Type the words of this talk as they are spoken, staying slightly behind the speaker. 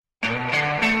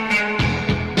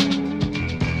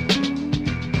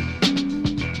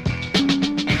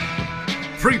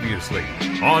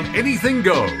Presley on Anything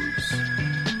Goes.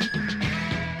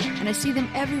 And I see them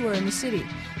everywhere in the city.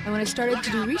 And when I started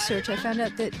to do research, I found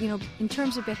out that, in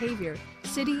terms of behavior,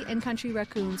 city and country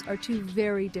raccoons are two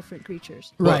very different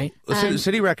creatures. Right. Well,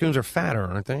 city raccoons are fatter,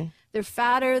 aren't they? They're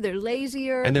fatter, they're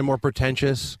lazier. And they're more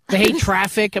pretentious. They hate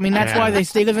traffic. I mean, that's why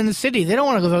they live in the city. They don't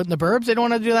want to go out in the burbs. They don't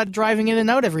want to do that driving in and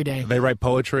out every day. They write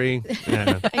poetry.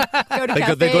 Yeah. Go to they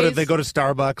cafes. go to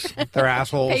Starbucks. They're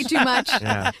assholes. Pay too much.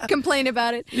 Complain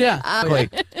about it. Yeah.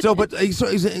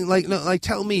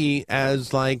 Tell me,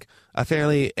 as like a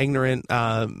fairly ignorant,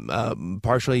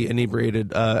 partially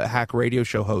inebriated hack radio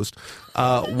show host,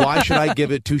 why should I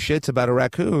give it two shits about a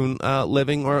raccoon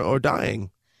living or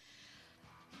dying?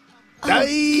 Oh,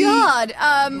 God.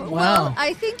 Wow. Well,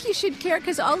 I think you should care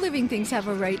because all living things have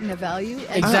a right and a value.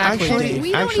 And Exactly. and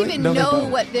we don't Actually, even no, they know don't.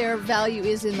 what their value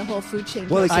is in the whole food chain.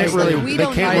 Well, they can't We they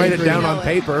don't can't know. write it agree. down know on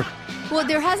paper. Well,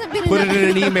 there hasn't been Put it enough.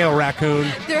 in an email, raccoon.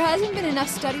 There hasn't been enough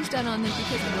studies done on them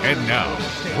because of And now,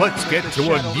 let's get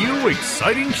to a new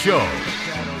exciting show.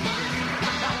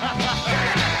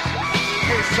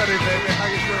 Hey, Sonny, baby, how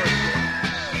you doing?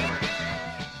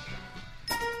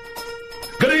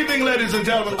 Good evening, ladies and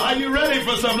gentlemen. Are you ready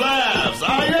for some laughs?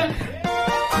 Are you?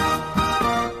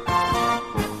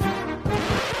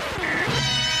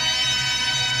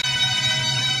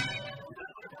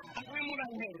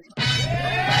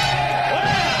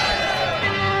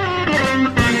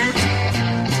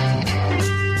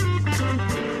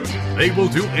 They will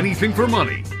do anything for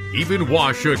money, even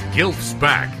wash a gilf's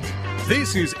back.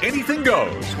 This is Anything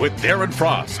Goes with Darren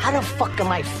Frost How the fuck am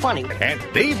I funny? and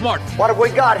Dave Martin. What have we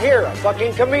got here? A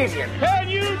fucking comedian.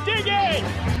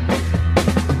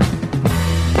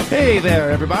 Hey there,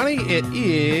 everybody. It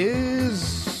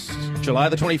is July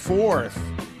the 24th.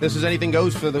 This is Anything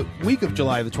Goes for the week of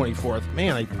July the 24th.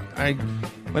 Man, I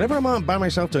whenever I'm by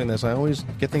myself doing this, I always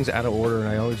get things out of order and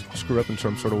I always screw up in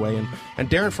some sort of way. And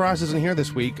Darren Frost isn't here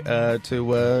this week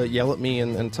to yell at me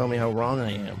and tell me how wrong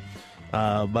I am.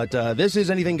 But this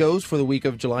is Anything Goes for the week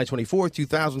of July 24th,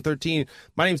 2013.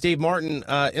 My name's Dave Martin.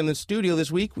 In the studio this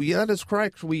week, that is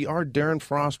correct. We are Darren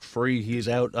Frost free. He's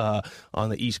out on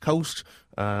the East Coast.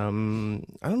 I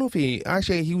don't know if he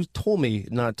told me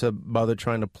not to bother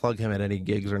trying to plug him at any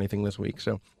gigs or anything this week.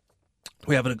 So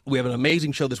we have an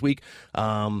amazing show this week.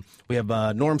 We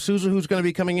have Norm Souza, who's going to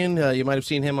be coming in. You might have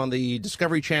seen him on the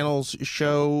Discovery Channel's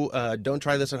show, Don't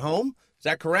Try This at Home. Is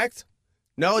that correct?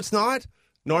 No, it's not?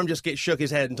 Norm just shook his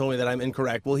head and told me that I'm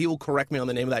incorrect. Well, he will correct me on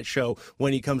the name of that show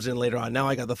when he comes in later on. Now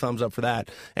I got the thumbs up for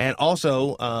that. And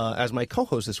also, as my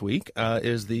co-host this week,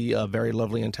 is the very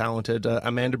lovely and talented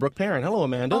Amanda Brooke Perrin. Hello,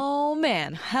 Amanda. Oh,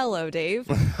 man. Hello, Dave.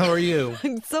 How are you?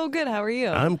 So good. How are you?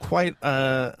 I'm quite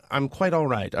all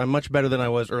right. I'm much better than I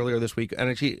was earlier this week. And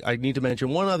actually, I need to mention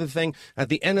one other thing. At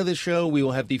the end of the show, we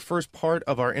will have the first part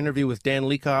of our interview with Dan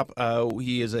Leekop.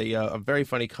 He is a very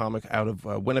funny comic out of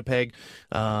Winnipeg.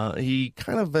 He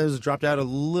kind of has dropped out a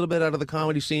little bit out of the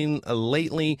comedy scene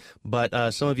lately,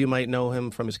 but some of you might know him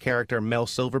from his character Mel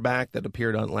Silverback that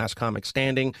appeared on Last Comic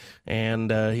Standing, and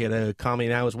he had a Comedy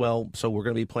Now as well. So we're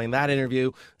going to be playing that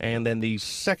interview, and then the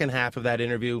second half of that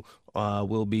interview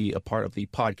will be a part of the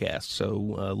podcast. So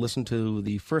listen to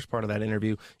the first part of that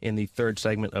interview in the third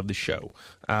segment of the show.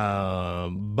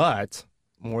 But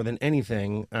more than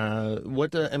anything,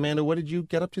 Amanda, what did you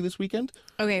get up to this weekend?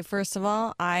 Okay, first of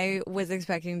all, I was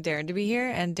expecting Darren to be here,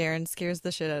 and Darren scares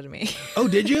the shit out of me. Oh,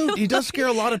 did you? He does scare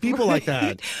a lot of people like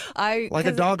that. Like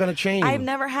a dog on a chain. I've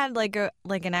never had like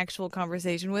an actual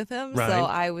conversation with him, Right. so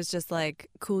I was just like,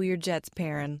 cool your jets,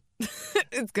 Perrin.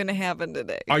 It's going to happen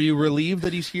today. Are you relieved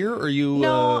that he's here, or are you...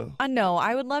 No, no,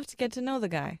 I would love to get to know the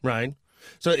guy. Right.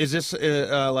 So is this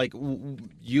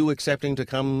you accepting to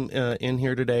come in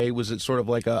here today? Was it sort of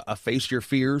like a face your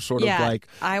fear sort of like...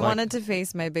 I wanted to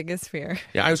face my biggest fear.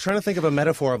 Yeah, I was trying to think of a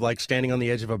metaphor of like standing on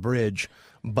the edge of a bridge,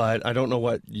 but I don't know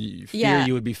what fear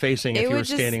you would be facing if you were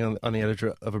standing on the edge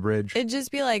of a bridge. It'd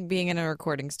just be like being in a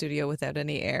recording studio without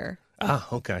any air. Ah,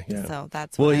 okay, yeah. So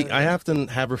that's well. what I often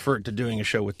have referred to doing a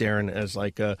show with Darren as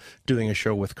like doing a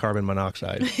show with carbon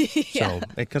monoxide. Yeah. So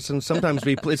it can sometimes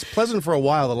be it's pleasant for a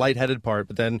while, the lightheaded part,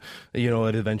 but then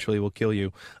it eventually will kill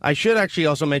you. I should actually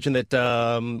also mention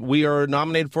that we are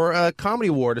nominated for a comedy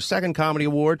award, a second comedy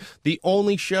award, the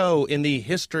only show in the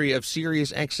history of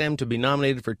Sirius XM to be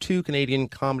nominated for 2 Canadian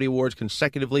comedy awards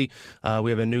consecutively.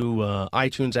 We have a new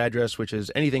iTunes address, which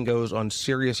is Anything Goes on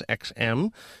Sirius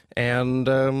XM. And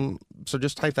so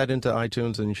just type that into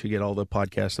iTunes and you should get all the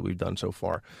podcasts that we've done so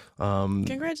far.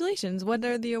 Congratulations. What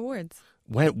are the awards?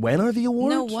 When are the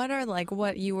awards? No,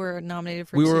 what you were nominated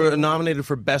for? We were two? nominated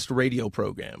for Best Radio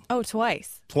Program. Oh,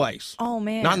 twice. Twice. Oh,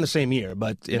 man. Not in the same year,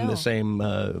 but in No. the same,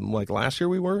 like last year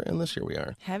we were, and this year we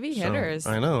are. Heavy So, hitters.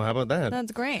 I know. How about that?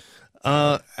 That's great.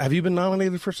 Have you been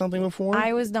nominated for something before?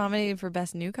 I was nominated for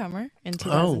Best Newcomer in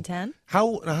 2010.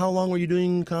 How long were you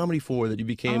doing comedy for that you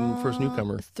became first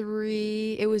newcomer?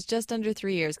 It was just under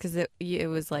 3 years because it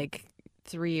was like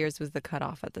 3 years was the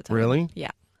cutoff at the time. Really?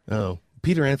 Yeah. Oh.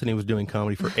 Peter Anthony was doing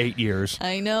comedy for 8 years.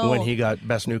 I know. When he got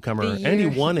Best Newcomer. The And he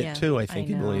year- won it yeah, too, I think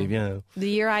you know. believe, yeah. The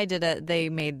year I did it, they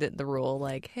made the rule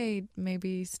like, hey,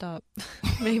 maybe stop.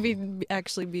 Maybe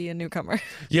actually be a newcomer.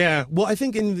 Yeah, well, I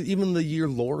think even the year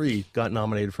Lori got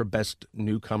nominated for Best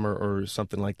Newcomer or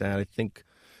something like that, I think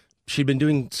she'd been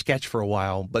doing sketch for a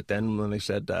while, but then when they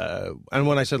said, and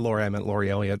when I said Lori, I meant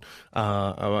Lori Elliott.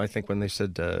 I think when they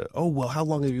said, oh, well, how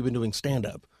long have you been doing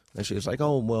stand-up? And she was like,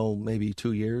 oh, well, maybe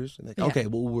 2 years. And Yeah. okay,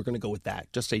 well, we're going to go with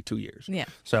that. Just say 2 years. Yeah.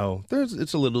 So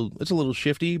it's a little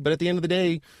shifty, but at the end of the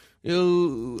day,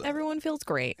 Everyone feels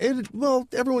great.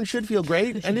 Everyone should feel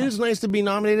great, and it is nice to be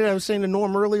nominated. I was saying to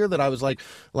Norm earlier that I was like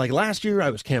last year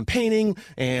I was campaigning,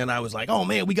 and I was like, oh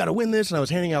man, we got to win this, and I was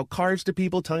handing out cards to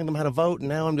people, telling them how to vote, and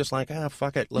now I'm just like,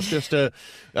 fuck it, let's just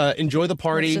enjoy the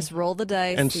party, Let's just roll the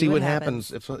dice and see what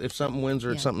happens. if something wins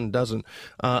or if something doesn't.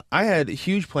 I had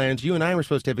huge plans. You and I were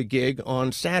supposed to have a gig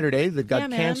on Saturday that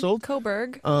got canceled.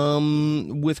 Coburg.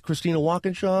 With Christina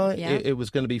Walkinshaw. Yeah. It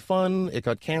was going to be fun. It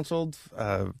got canceled.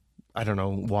 I don't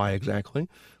know why exactly.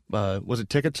 Was it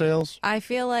ticket sales? I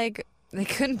feel like they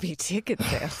couldn't be ticket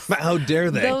sales. How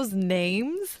dare they? Those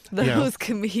names, those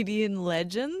comedian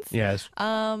legends. Yes.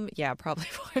 Yeah, probably.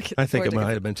 I think it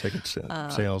might have been ticket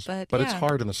sales. but it's yeah.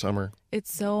 hard in the summer.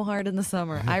 It's so hard in the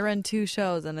summer. I run 2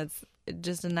 shows, and it's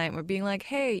just a nightmare being like,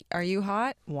 hey, are you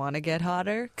hot? Want to get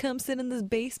hotter? Come sit in this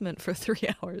basement for 3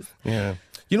 hours. Yeah.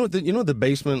 You know the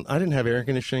basement, I didn't have air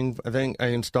conditioning. I think I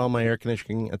installed my air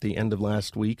conditioning at the end of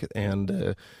last week,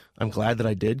 and I'm glad that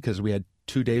I did because we had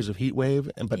 2 days of heat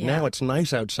wave, but now it's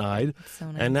nice outside.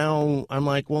 So nice. And now I'm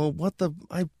like, well,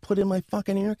 I put in my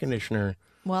fucking air conditioner.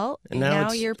 Well, And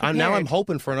now you're prepared. now I'm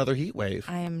hoping for another heat wave.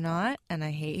 I am not, and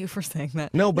I hate you for saying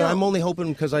that. No, but I'm only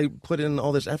hoping because I put in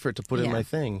all this effort to put in my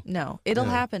thing. No, it'll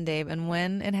happen, Dave, and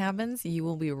when it happens, you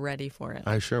will be ready for it.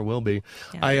 I sure will be.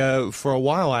 Yeah. For a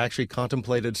while, I actually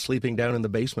contemplated sleeping down in the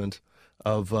basement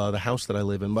of the house that I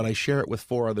live in, but I share it with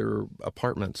 4 other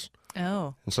apartments.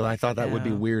 Oh. And so I thought that would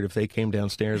be Oh. weird if they came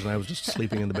downstairs and I was just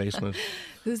sleeping in the basement.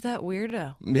 Who's that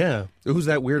weirdo? Yeah. Who's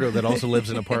that weirdo that also lives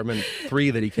in apartment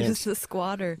 3 that he can't... Just a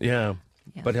squatter. Yeah.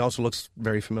 Yeah. But he also looks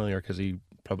very familiar because he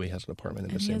probably has an apartment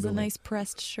in And the he same has building. a nice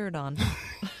pressed shirt on.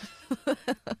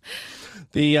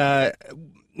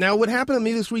 Now, what happened to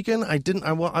me this weekend?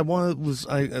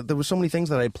 There were so many things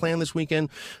that I planned this weekend,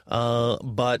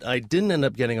 but I didn't end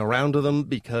up getting around to them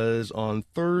because on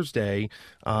Thursday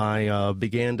I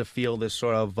began to feel this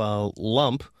sort of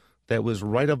lump that was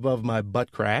right above my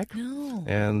butt crack,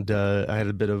 and I had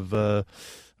a bit of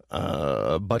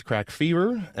butt crack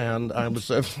fever, and I was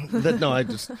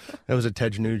that was a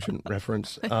Ted Nugent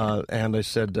reference, and I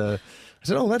said,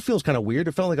 oh, that feels kind of weird.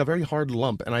 It felt like a very hard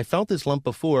lump, and I felt this lump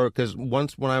before because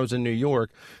once when I was in New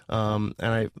York, and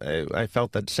I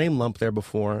felt that same lump there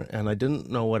before, and I didn't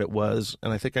know what it was,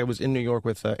 and I think I was in New York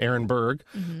with Aaron Berg,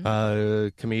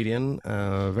 comedian,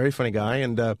 very funny guy,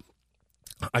 and.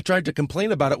 I tried to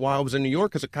complain about it while I was in New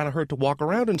York because it kind of hurt to walk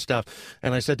around and stuff.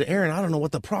 And I said to Aaron, I don't know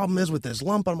what the problem is with this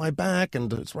lump on my back,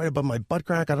 and it's right above my butt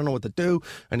crack. I don't know what to do.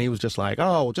 And he was just like,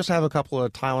 oh, well, just have a couple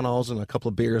of Tylenols and a couple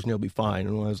of beers and you'll be fine.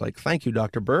 And I was like, thank you,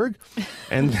 Dr. Berg.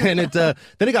 And then it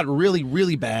got really,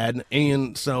 really bad.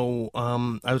 And so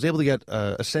I was able to get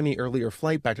a semi-earlier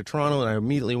flight back to Toronto, and I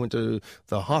immediately went to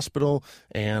the hospital.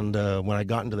 And when I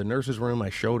got into the nurse's room,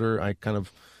 I showed her, I kind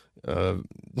of...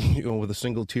 with a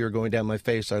single tear going down my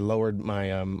face, I lowered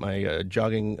my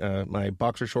jogging, my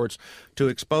boxer shorts to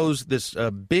expose this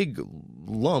big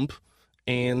lump.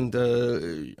 And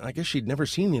I guess she'd never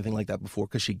seen anything like that before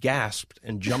because she gasped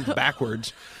and jumped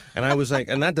backwards. And I was like,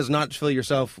 and that does not fill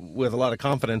yourself with a lot of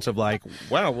confidence of like,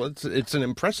 wow, well, it's an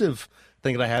impressive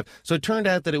thing that I have. So it turned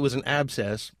out that it was an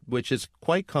abscess, which is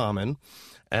quite common.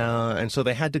 And so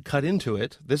they had to cut into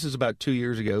it. This is about 2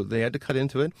 years ago. They had to cut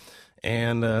into it.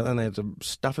 And then they had to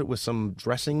stuff it with some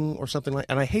dressing or something like.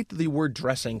 And I hate the word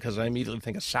dressing because I immediately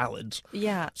think of salads.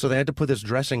 Yeah. So they had to put this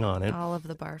dressing on it. All of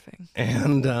the barfing.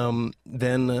 And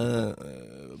then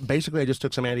basically I just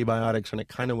took some antibiotics and it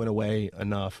kind of went away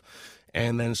enough.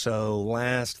 And then so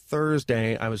last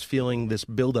Thursday, I was feeling this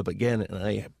buildup again, and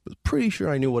I was pretty sure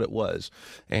I knew what it was.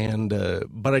 And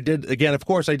but I did, again, of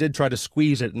course, I did try to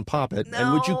squeeze it and pop it,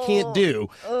 and which you can't do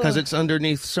because it's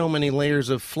underneath so many layers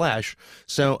of flesh.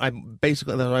 So I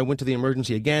went to the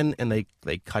emergency again, and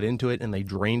they cut into it, and they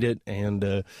drained it.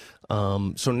 And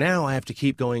so now I have to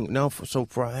keep going.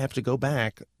 I have to go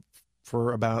back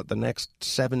for about the next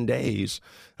 7 days,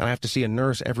 and I have to see a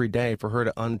nurse every day for her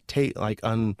to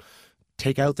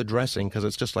take out the dressing because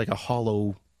it's just like a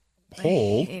hollow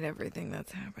hole. I hate everything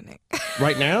that's happening.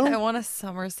 Right now? I want to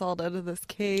somersault out of this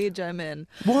cage I'm in.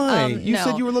 Why? You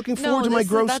said you were looking forward to my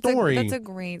gross story. That's a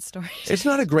great story. It's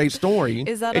not a great story.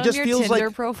 Is that it on just your feels Tinder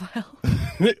like... profile?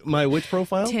 My which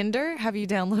profile? Tinder? Have you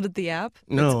downloaded the app?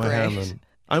 No, it's I great. haven't.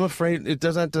 I'm afraid it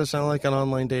doesn't sound like an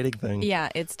online dating thing. Yeah,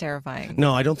 it's terrifying.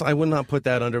 No, I don't. I would not put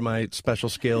that under my special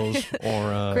skills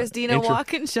or. Christina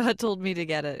Walkinshaw told me to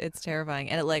get it. It's terrifying,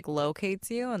 and it like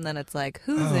locates you, and then it's like,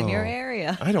 who's in your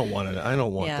area? I don't want it. I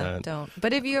don't want that. Yeah, don't.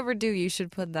 But if you ever do, you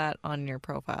should put that on your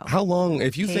profile. How long?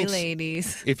 If you think,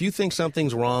 ladies, if you think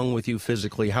something's wrong with you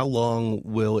physically, how long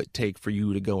will it take for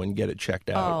you to go and get it checked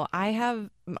out? Oh, I have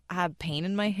pain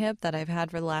in my hip that I've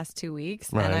had for the last 2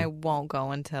 weeks, Right. and I won't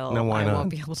go until why I not? won't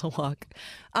be able to walk.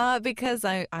 Because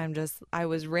I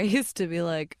was raised to be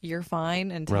like, you're fine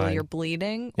until Right. you're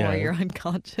bleeding Yeah. or you're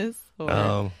unconscious. Or,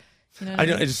 Oh. you know what I I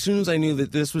know, mean? as soon as I knew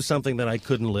that this was something that I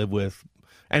couldn't live with,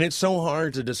 and it's so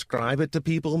hard to describe it to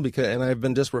people and I've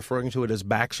been just referring to it as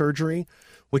back surgery,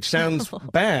 which sounds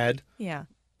bad, Yeah.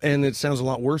 and it sounds a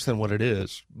lot worse than what it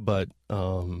is. But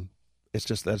it's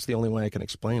just that's the only way I can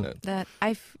explain it.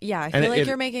 I feel And like it-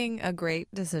 you're making a great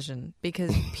decision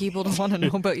because people don't want to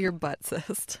know about your butt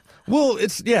cyst. Well,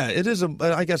 it is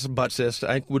I guess a butt cyst.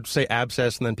 I would say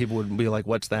abscess, and then people would be like,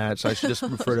 "What's that?" So I should just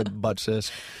refer to butt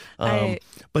cyst.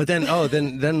 But then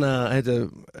I had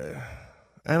to.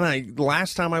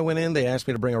 Last time I went in, they asked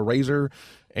me to bring a razor,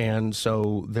 and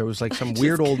so there was like some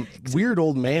weird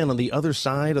old man on the other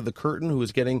side of the curtain who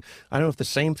was getting, I don't know if the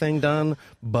same thing done,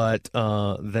 but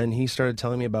then he started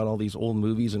telling me about all these old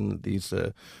movies and these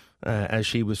as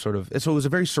she was so it was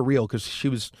very surreal because she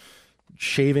was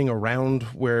shaving around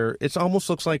where it almost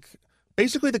looks like,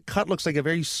 basically the cut looks like a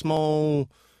very small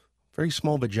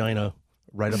vagina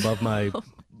right above my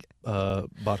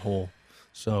butthole.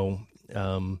 So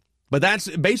but that's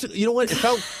basically, you know what?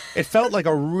 It felt like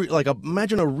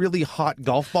imagine a really hot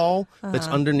golf ball that's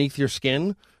underneath your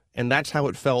skin, and that's how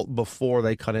it felt before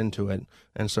they cut into it.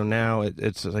 And so now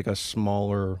it's like a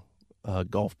smaller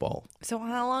golf ball. So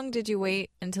how long did you wait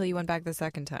until you went back the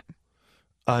second time?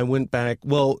 I went back.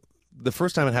 Well, the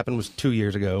first time it happened was 2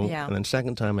 years ago, Yeah. and then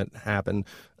second time it happened,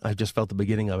 I just felt the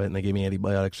beginning of it, and they gave me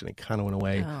antibiotics, and it kind of went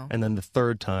away. Oh. And then the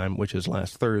third time, which is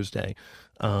last Thursday,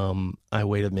 I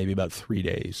waited maybe about 3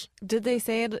 days. Did they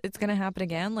say it's going to happen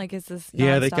again? Like, is this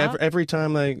Yeah, nonstop? every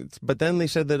time but then they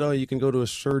said that, you can go to a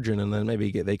surgeon, and then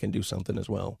maybe they can do something as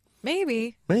well.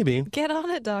 Maybe. Maybe. Get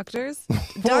on it, doctors.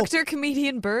 Dr.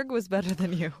 Comedian Berg was better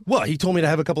than you. Well, he told me to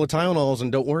have a couple of Tylenols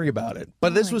and don't worry about it.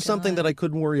 But this my was something God. that I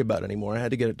couldn't worry about anymore. I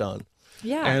had to get it done.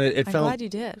 Yeah. And it I'm felt- glad you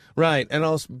did. Right, and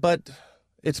also, but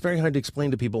it's very hard to explain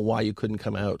to people why you couldn't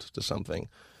come out to something.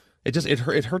 It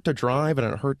hurt to drive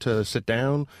and it hurt to sit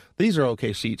down. These are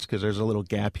okay seats because there's a little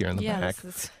gap here in the back.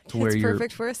 It's to where you're-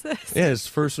 perfect for assist. Yes,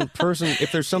 person.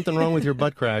 If there's something wrong with your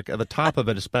butt crack, at the top of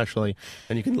it especially,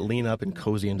 then you can lean up and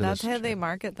cozy into That's this. how they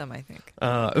market them, I think.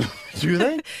 Do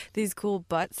they? These cool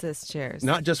butt cyst chairs.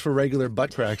 Not just for regular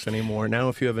butt cracks anymore. Now,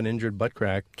 if you have an injured butt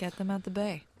crack, Get them at the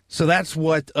bay. so that's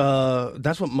what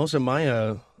most of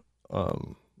my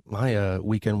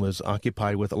weekend was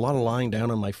occupied with. A lot of lying down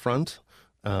on my front.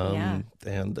 Yeah.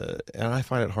 And I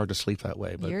find it hard to sleep that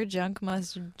way. But Your junk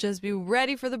must just be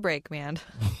ready for the break, man.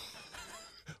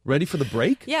 ready for the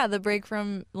break? Yeah, the break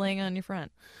from laying on your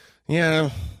front. Yeah,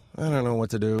 I don't know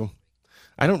what to do.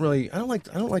 I don't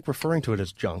like referring to it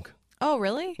as junk. Oh,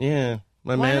 really? Yeah,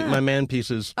 Why not? my man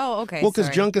pieces. Oh, okay. Well, because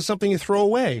sorry. junk is something you throw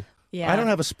away. Yeah. I don't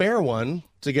have a spare one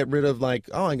to get rid of. Like,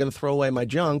 I'm going to throw away my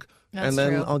junk, That's and then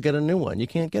true. I'll get a new one. You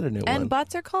can't get a new And one.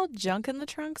 butts are called junk in the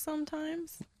trunk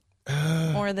sometimes.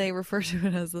 Or they refer to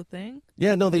it as a thing.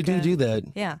 Yeah, no, they Okay. do that.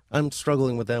 Yeah, I'm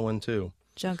struggling with that one too.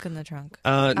 junk in the trunk.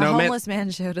 Now, A man, homeless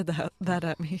man shouted that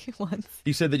at me once.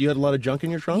 you said that you had a lot of junk in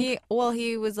your trunk.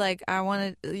 He was like,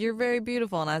 you're very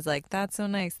beautiful. And I was like, that's so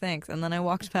nice, thanks. And then I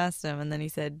walked past him and then he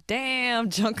said, damn,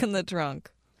 junk in the trunk.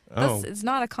 Oh. It's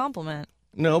not a compliment.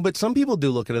 No, but some people do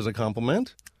look at it as a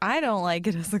compliment. I don't like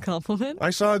it as a compliment. I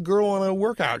saw a girl on a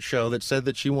workout show that said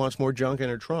that she wants more junk in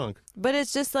her trunk. But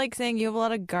it's just like saying you have a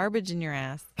lot of garbage in your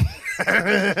ass.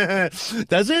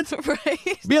 Does it?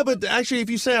 Right? Yeah, but actually, if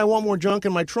you say I want more junk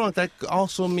in my trunk, that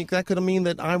also that could mean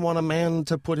that I want a man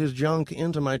to put his junk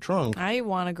into my trunk. I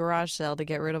want a garage sale to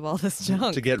get rid of all this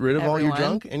junk. To get rid of all your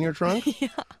everyone. junk in your trunk? Yeah.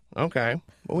 Okay.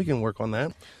 Well, we can work on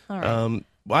that. All right.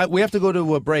 We have to go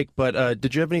to a break, but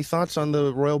did you have any thoughts on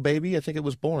the royal baby? I think it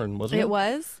was born, wasn't it? It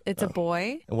was. It's a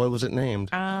boy. And what was it named?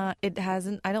 It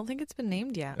hasn't. I don't think it's been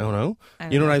named yet. Oh, no? I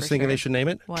You know don't what I know was for thinking sure. they should name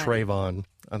it? What? Trayvon.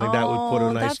 I think that would put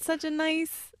a nice... That's such a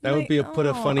nice. That would be put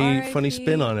a funny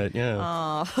spin on it, yeah.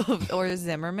 Oh, or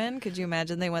Zimmerman. Could you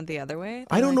imagine they went the other way?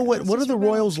 I don't know what are just the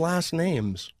royal? royals' last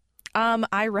names?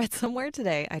 I read somewhere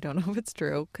today. I don't know if it's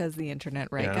true because the internet,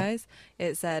 right, Yeah. guys?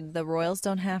 It said the royals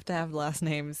don't have to have last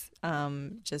names,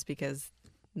 just because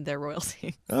they're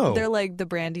royalty. Oh. They're like the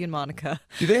Brandy and Monica.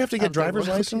 Do they have to get of the driver's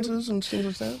royalty. licenses and things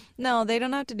like that? No, they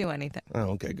don't have to do anything.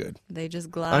 Oh, okay, good. They just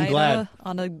I'm glide glad.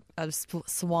 on a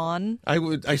swan.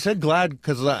 I said glad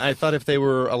because I thought if they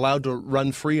were allowed to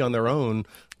run free on their own,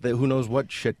 that who knows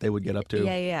what shit they would get up to.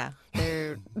 Yeah.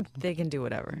 They can do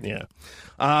whatever. Yeah.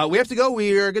 We have to go.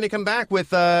 We are going to come back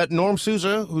with Norm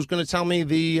Souza, who's going to tell me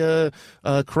the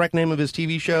correct name of his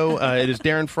TV show. It is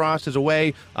Darren Frost is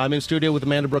away. I'm in studio with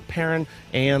Amanda Brooke Perrin.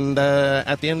 And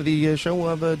at the end of the show, we'll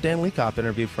have a Dan Leekop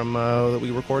interview from that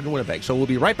we recorded in Winnipeg. So we'll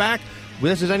be right back.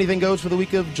 This is Anything Goes for the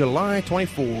week of July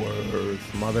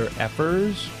 24th. Mother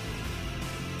effers.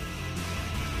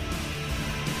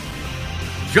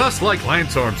 Just like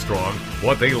Lance Armstrong,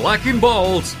 what they lack in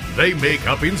balls, they make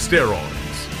up in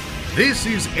steroids. This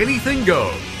is Anything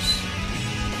Goes.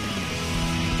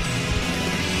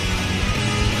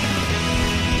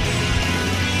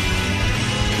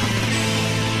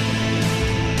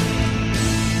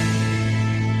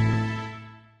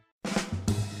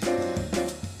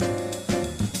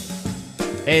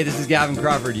 Hey, this is Gavin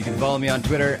Crawford. You can follow me on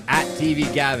Twitter at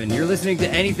TVGavin. You're listening to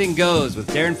Anything Goes with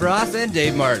Darren Frost and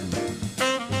Dave Martin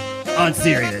on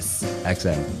Sirius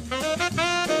XM.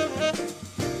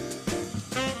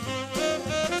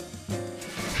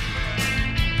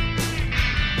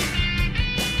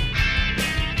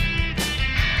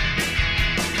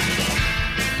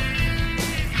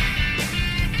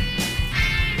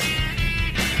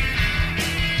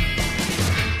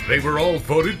 They were all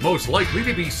voted most likely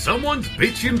to be someone's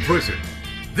bitch in prison.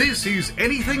 This is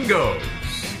Anything Goes.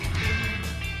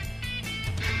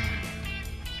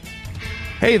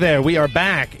 Hey there, we are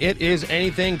back. It is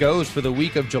Anything Goes for the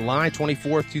week of July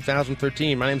 24th,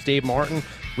 2013. My name's Dave Martin.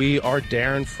 We are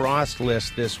Darren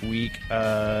Frostless this week.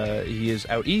 He is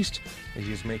out east.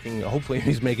 Hopefully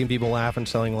he's making people laugh and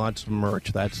selling lots of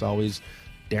merch. That's always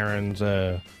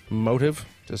Darren's motive,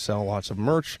 to sell lots of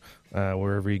merch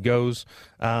wherever he goes.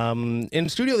 In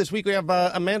studio this week, we have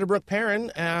Amanda Brooke Perrin,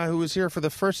 who was here for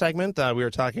the first segment. We were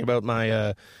talking about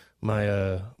my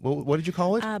what did you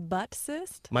call it? Butt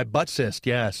cyst. My butt cyst,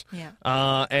 yes.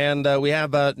 Yeah. And we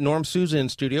have Norm Souza in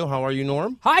studio. How are you,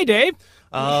 Norm? Hi, Dave.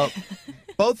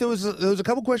 Both there was a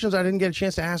couple questions I didn't get a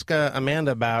chance to ask Amanda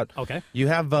about. Okay. You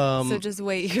have So just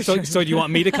wait your So turn. do you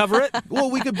want me to cover it? well,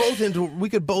 we could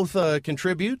both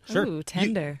contribute. Sure. Ooh,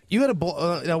 tender. You had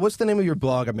a now. What's the name of your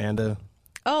blog, Amanda?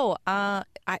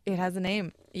 It has a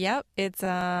name. Yep, it's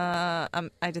I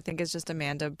think it's just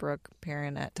Amanda Brooke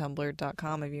Perrin at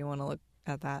tumblr.com if you want to look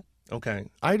at that. Okay,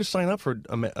 I had to sign up for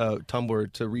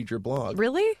Tumblr to read your blog.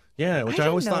 Really? Yeah, which I I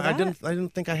always didn't know thought that. I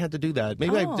didn't think I had to do that.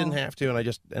 Maybe I Oh. didn't have to, and I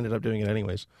just ended up doing it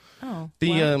anyways. Oh.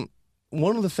 The well.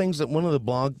 one of the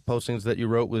blog postings that you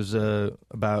wrote was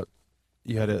about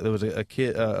there was a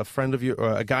kid, a friend of you,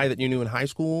 or a guy that you knew in high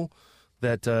school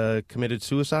that committed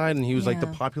suicide, and he was like the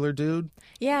Yeah. popular dude.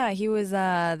 Yeah, he was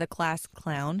the class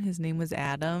clown. His name was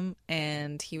Adam,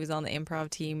 and he was on the improv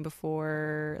team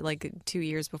before, like 2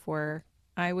 years before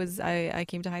I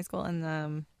came to high school,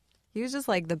 and he was just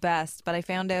like the best. But I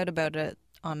found out about it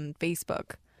on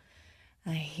Facebook.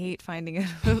 I hate finding out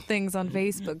about things on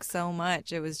Facebook so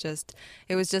much. It was just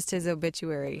his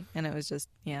obituary, and it was just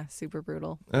super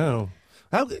brutal. Oh,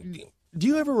 how do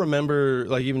you ever remember?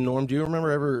 Like even Norm, do you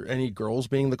remember ever any girls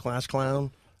being the class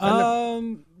clown?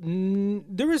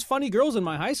 There was funny girls in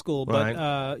my high school, but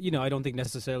Right. I don't think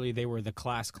necessarily they were the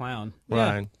class clown.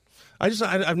 Right.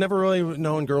 I've never really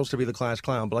known girls to be the class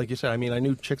clown, but like you said, I mean, I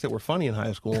knew chicks that were funny in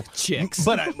high school. Chicks.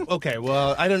 But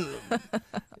I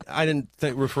didn't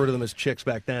refer to them as chicks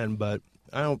back then, but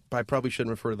I probably shouldn't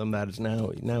refer to them that as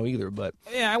now either. But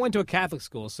Yeah, I went to a Catholic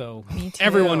school, so Me too.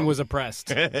 everyone was oppressed.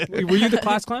 Were you the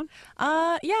class clown?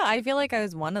 Yeah, I feel like I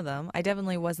was one of them. I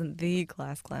definitely wasn't the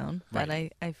class clown, but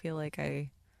I feel like I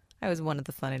was one of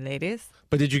the funny ladies.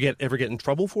 did you ever get in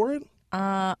trouble for it?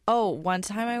 One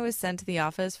time I was sent to the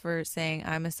office for saying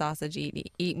I'm a sausage,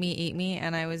 eat me,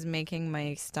 and I was making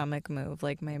my stomach move,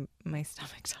 like my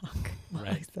stomach talk while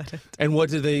I said it. And what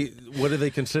do they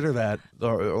consider that,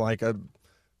 or like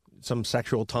some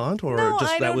sexual taunt, or No,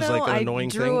 just I that don't was know. like an annoying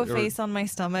I drew thing? a face on my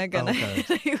stomach, and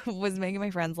okay. I was making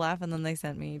my friends laugh, and then they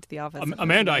sent me to the office.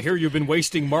 Amanda, I hear you've been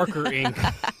wasting marker ink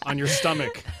on your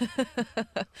stomach.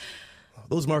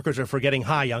 Those markers are for getting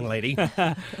high, young lady.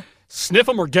 Sniff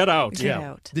them or get out. Get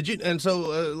out. Did you? And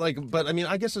so, but I mean,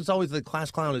 I guess it's always the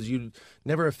class clown. Is you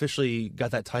never officially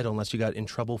got that title unless you got in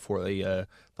trouble for the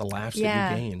laughs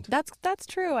that you gained. That's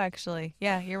true, actually.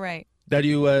 Yeah, you're right. That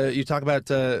you talk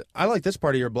about. I like this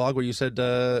part of your blog where you said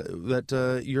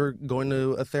that you're going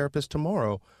to a therapist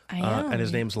tomorrow. I am. And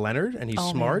his name's Leonard, and he's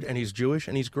smart, and he's Jewish,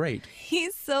 and he's great.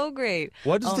 He's so great.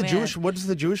 What does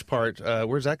the Jewish part?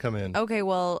 Where's that come in? Okay,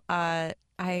 well, I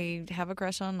have a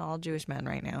crush on all Jewish men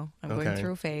right now. I'm going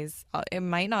through a phase. It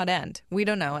might not end. We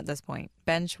don't know at this point.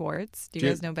 Ben Schwartz. Do you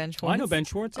guys know Ben Schwartz? I know Ben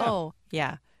Schwartz. Yeah. Oh,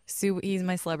 yeah. He's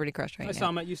my celebrity crush right now. I saw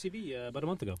him at UCB about a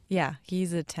month ago. Yeah,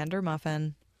 he's a tender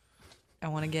muffin. I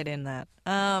want to get in that.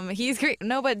 He's great.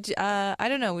 No, but I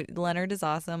don't know. Leonard is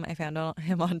awesome. I found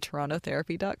him on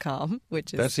TorontoTherapy.com,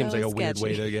 which is that seems like a sketchy. weird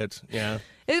way to get. Yeah.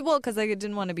 Because I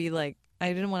didn't want to be like,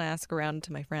 I didn't want to ask around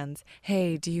to my friends.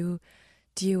 Hey, do you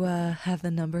have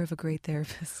the number of a great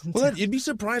therapist? Well, you'd be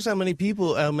surprised how many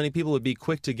people would be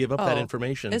quick to give up that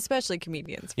information. Especially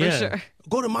comedians, for sure.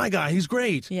 Go to my guy; he's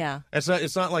great. Yeah,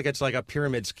 it's not like it's like a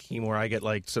pyramid scheme where I get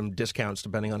like some discounts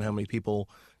depending on how many people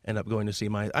end up going to see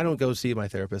I don't go see my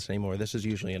therapist anymore. This is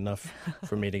usually enough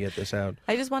for me to get this out.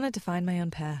 I just wanted to find my own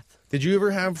path. Did you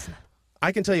ever have?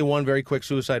 I can tell you one very quick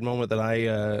suicide moment that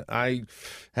I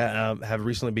have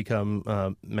recently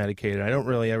become medicated. I don't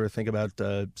really ever think about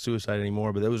suicide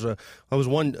anymore, but there was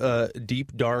one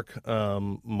deep, dark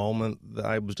moment that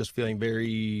I was just feeling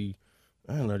very,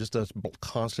 I don't know, just a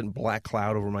constant black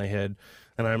cloud over my head.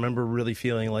 And I remember really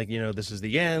feeling like, this is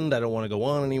the end. I don't want to go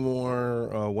on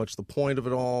anymore. What's the point of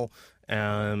it all?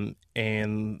 And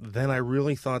then I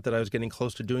really thought that I was getting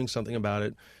close to doing something about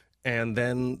it. And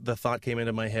then the thought came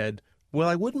into my head, well,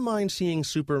 I wouldn't mind seeing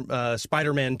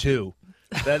Spider-Man 2.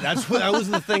 That was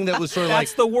the thing that was sort of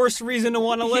That's the worst reason to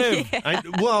want to live.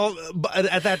 But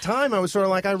at that time, I was sort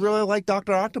of like, I really like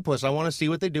Dr. Octopus. I want to see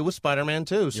what they do with Spider-Man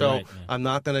 2. So right, yeah. I'm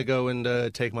not going to go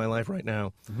and take my life right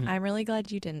now. Mm-hmm. I'm really glad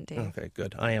you didn't, Dave. Okay,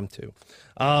 good. I am too.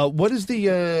 What's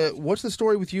the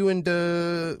story with you and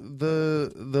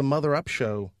the Mother Up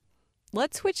show?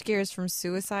 Let's switch gears from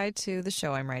suicide to the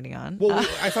show I'm writing on. Well,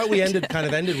 I thought we ended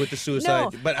with the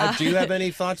suicide. No, but do you have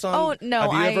any thoughts on? Oh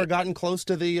no! Have you ever gotten close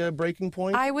to the breaking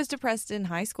point? I was depressed in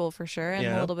high school for sure, and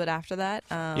a little bit after that.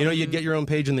 You'd get your own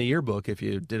page in the yearbook if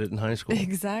you did it in high school.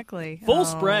 Exactly. Full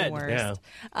spread. Worst.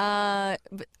 Yeah.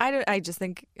 But I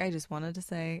just wanted to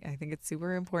say I think it's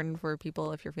super important for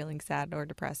people, if you're feeling sad or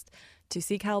depressed, to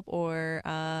seek help or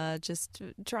just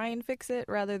try and fix it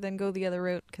rather than go the other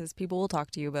route, because people will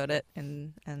talk to you about it,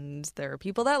 and there are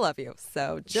people that love you.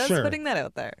 So just putting that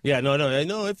out there. Yeah, no.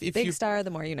 If Big star, the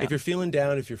more you know. If you're feeling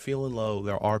down, if you're feeling low,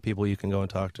 there are people you can go and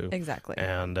talk to. Exactly.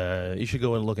 And you should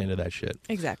go and look into that shit.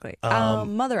 Exactly.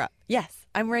 Mother Up. Yes,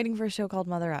 I'm writing for a show called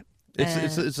Mother Up.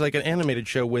 It's like an animated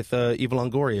show with Eva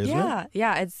Longoria, isn't it?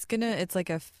 Yeah.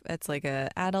 It's like a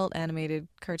adult animated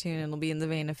cartoon, and it'll be in the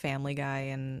vein of Family Guy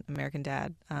and American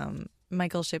Dad.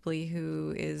 Michael Shipley,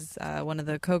 who is one of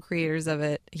the co-creators of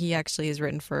it, he actually has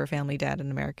written for Family Dad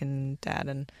and American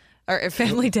Dad or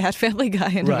Family Dad, Family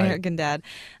Guy, and American Dad.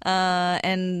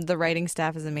 And the writing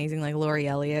staff is amazing. Like Lori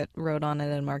Elliott wrote on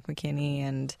it, and Mark McKinney,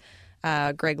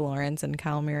 and Greg Lawrence, and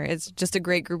Kyle Muir. It's just a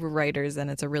great group of writers, and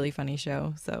it's a really funny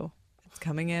show. So it's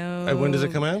coming out. And when does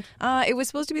it come out? It was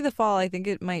supposed to be the fall. I think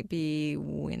it might be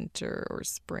winter or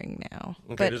spring now.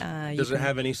 Okay. But does it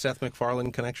have any Seth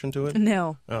MacFarlane connection to it?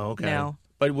 No. Oh, okay. No.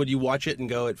 But would you watch it and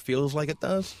go, it feels like it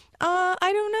does?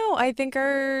 I don't know. I think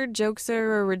our jokes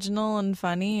are original and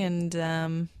funny,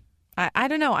 and I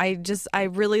don't know. I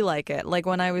really like it. Like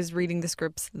when I was reading the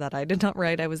scripts that I did not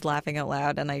write, I was laughing out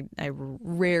loud, and I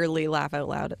rarely laugh out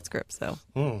loud at scripts. So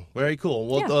very cool.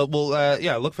 Well,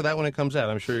 look for that when it comes out.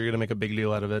 I'm sure you're going to make a big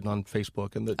deal out of it on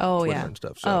Facebook and Twitter and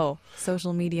stuff. So.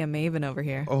 Social media maven over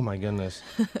here. Oh my goodness.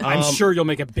 I'm sure you'll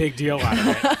make a big deal out of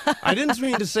it. I didn't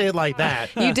mean to say it like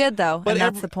that. You did though, and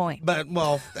that's the point. But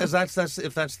if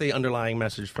that's the underlying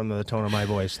message from the tone of my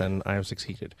voice, then I have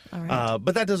succeeded. All right.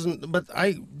 But that doesn't. But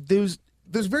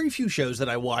there's very few shows that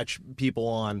I watch people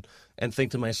on and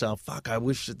think to myself, fuck, I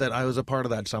wish that I was a part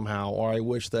of that somehow, or I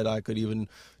wish that I could even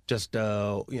just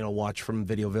watch from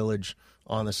Video Village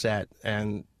on the set.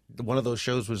 And one of those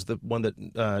shows was the one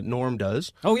that Norm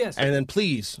does. Oh, yes. And then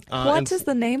please. What is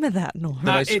the name of that, Norm?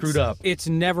 That I screwed up. It's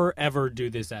never, ever do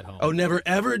this at home. Oh, never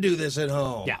ever do this at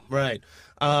home. Yeah. Right.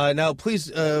 Now, please,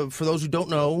 for those who don't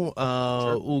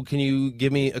know, can you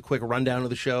give me a quick rundown of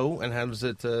the show and how does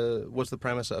it? What's the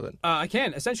premise of it? I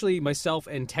can. Essentially, myself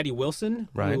and Teddy Wilson,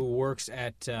 Right. who works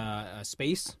at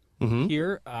Space Mhm.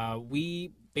 here,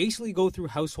 we basically go through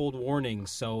household warnings.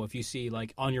 So if you see,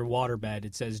 like, on your waterbed,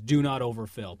 it says, do not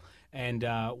overfill. And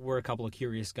we're a couple of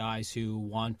curious guys who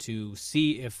want to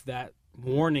see if that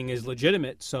warning is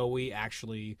legitimate. So we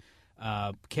actually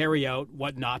carry out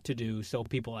what not to do so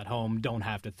people at home don't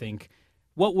have to think,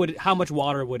 how much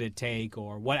water would it take,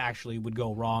 or what actually would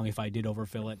go wrong if I did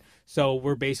overfill it. So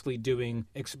we're basically doing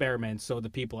experiments so the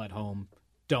people at home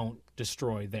don't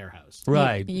destroy their house.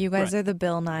 Right. You guys are the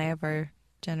Bill Nye of our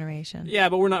generation. Yeah,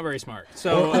 but we're not very smart.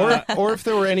 So Or if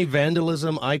there were any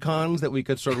vandalism icons that we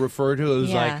could sort of refer to, it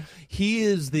was like,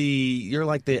 you're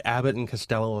like the Abbott and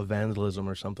Costello of vandalism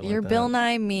or something You're like that. Bill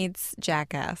Nye meets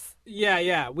Jackass.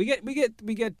 yeah, we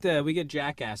get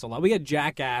Jackass a lot. We get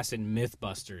Jackass and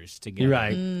MythBusters together.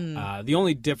 Right. The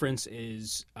only difference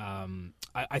is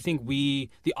I think the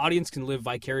audience can live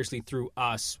vicariously through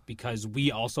us because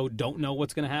we also don't know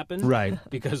what's going to happen. Right.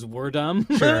 Because we're dumb.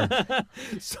 Sure.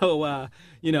 So,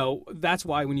 that's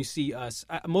why when you see us,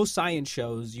 most science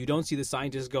shows, you don't see the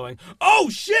scientists going, oh,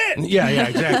 shit! Yeah,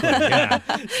 exactly. Yeah.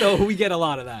 So we get a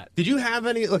lot of that. Did you have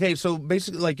any? Okay, so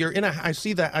basically, like you're in a. I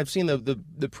see that. I've seen the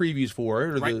previews for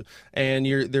it, Right. and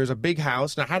there's a big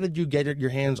house. Now, how did you get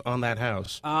your hands on that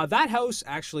house? That house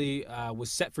actually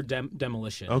was set for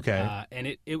demolition. Okay. And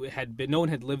it had been, no one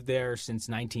had lived there since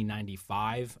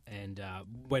 1995. And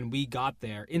when we got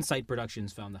there, Insight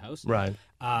Productions found the house. Right.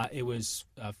 It was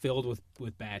filled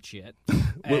with bat shit.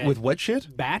 With what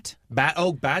shit? Bat.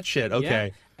 Bat shit.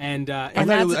 Okay. Yeah. And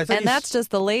that's just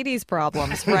the ladies'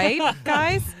 problems, right,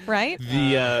 guys? Right?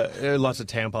 There are lots of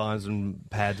tampons and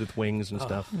pads with wings and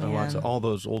stuff. And lots of all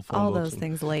those old phone all books those and-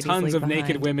 things ladies tons leave of behind.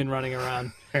 naked women running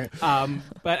around.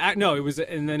 But no, it was,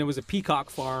 and then it was a peacock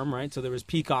farm, right? So there was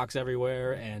peacocks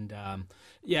everywhere, and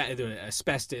there was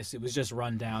asbestos. It was just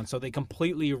run down. So they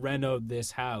completely renovated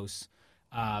this house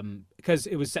because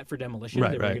it was set for demolition.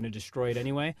 Right, They were right. going to destroy it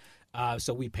anyway.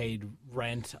 So we paid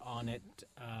rent on it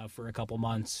for a couple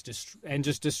months, and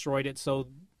just destroyed it. So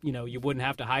you wouldn't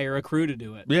have to hire a crew to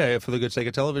do it. Yeah, for the good sake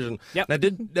of television. Yep. Now,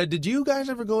 did you guys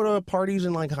ever go to parties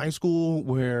in like high school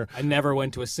where? I never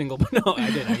went to a single. No,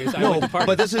 I did. I guess I went to parties.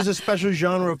 But this is a special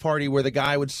genre of party where the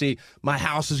guy would see my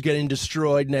house is getting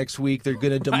destroyed next week. They're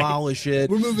going to demolish it.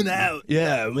 We're moving out.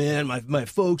 Yeah, man. My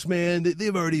folks, man,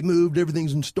 they've already moved.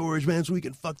 Everything's in storage, man, so we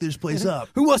can fuck this place up.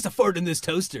 Who wants to fart in this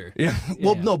toaster? Yeah.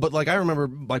 Well, no, but like I remember,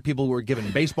 like people were given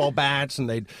baseball bats, and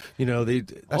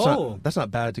that's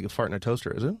not bad to fart in a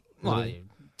toaster, is it? Well,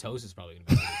 toast is probably going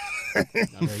to be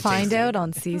not very Find tasty. out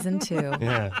on season 2.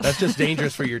 Yeah, that's just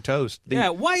dangerous for your toast. Yeah,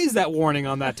 why is that warning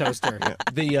on that toaster?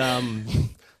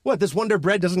 What, this Wonder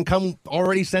Bread doesn't come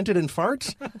already scented in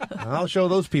farts? I'll show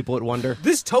those people at Wonder.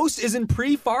 This toast isn't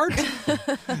pre-fart?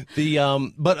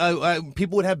 But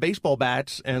people would have baseball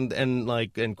bats and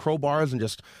crowbars and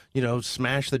just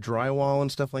smash the drywall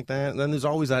and stuff like that. And then there's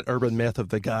always that urban myth of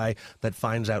the guy that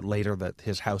finds out later that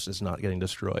his house is not getting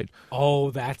destroyed. Oh,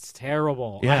 that's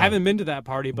terrible. Yeah. I haven't been to that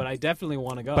party, but I definitely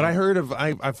want to go. But I've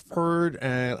heard,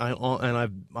 and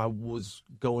I was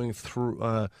going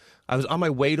through. I was on my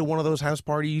way to one of those house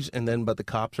parties, but the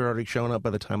cops are already showing up by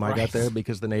the time I got there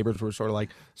because the neighbors were sort of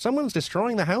like, someone's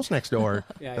destroying the house next door,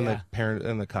 the parent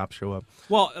and the cops show up.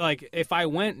 Well, like if I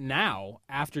went now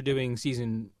after doing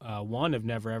season 1 of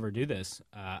Never Ever Do This,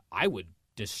 I would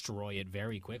destroy it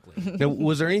very quickly. Now,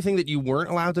 was there anything that you weren't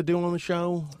allowed to do on the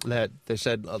show that they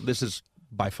said this is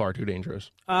by far too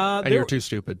dangerous and you're too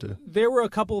stupid to? There were a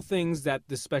couple things that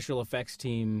the special effects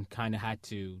team kind of had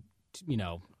to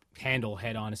handle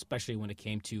head on, especially when it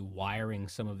came to wiring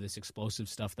some of this explosive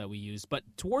stuff that we used. But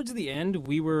towards the end,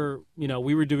 we were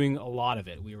doing a lot of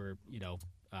it. We were,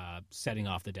 setting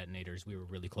off the detonators. We were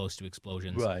really close to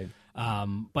explosions. Right.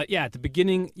 But yeah, at the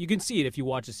beginning, you can see it if you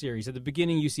watch the series. At the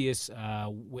beginning, you see us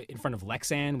in front of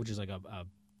Lexan, which is like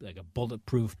a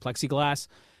bulletproof plexiglass,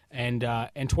 and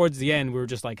towards the end, we were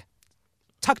just like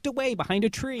tucked away behind a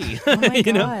tree. Oh my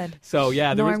God. So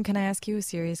yeah, Norm, can I ask you a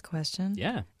serious question?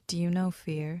 Yeah. Do you know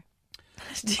fear?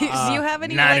 Do you have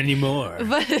any? Not anymore.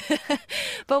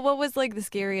 But what was like the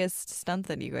scariest stunt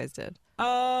that you guys did?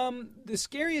 The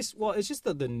scariest, well, it's just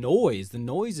the noise. The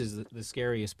noise is the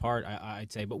scariest part,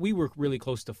 I'd say. But we were really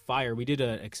close to fire. We did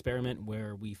an experiment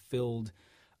where we filled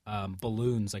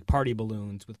balloons, like party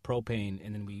balloons with propane,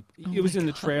 and then it was in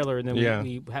the trailer, and then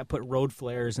we had put road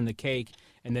flares in the cake,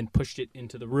 and then pushed it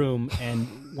into the room, and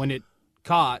when it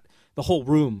caught, the whole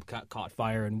room caught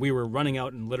fire, and we were running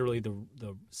out, and literally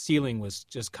the ceiling was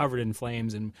just covered in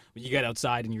flames. And you get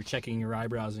outside, and you're checking your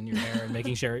eyebrows and your hair and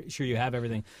making sure you have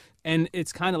everything. And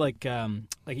it's kind of like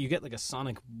you get like a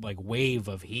sonic like wave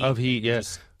of heat.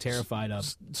 Yes. Just terrified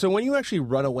of. So when you actually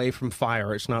run away from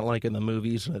fire, it's not like in the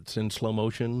movies. It's in slow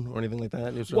motion or anything like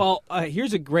that. Well,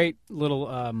 here's a great little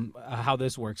how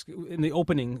this works. In the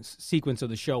opening sequence of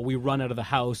the show, we run out of the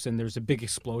house, and there's a big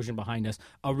explosion behind us.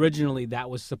 Originally,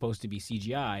 that was supposed to be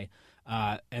CGI,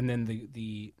 and then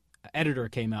the editor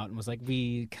came out and was like,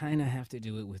 we kind of have to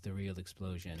do it with the real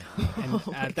explosion. And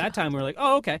at that time, we were like,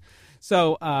 oh, okay.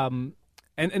 So,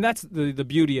 and that's the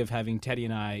beauty of having Teddy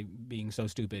and I being so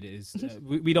stupid is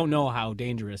we don't know how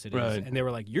dangerous it is. Right. And they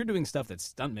were like, you're doing stuff that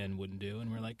stuntmen wouldn't do.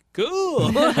 And we're like,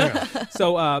 cool.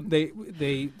 So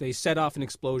they set off an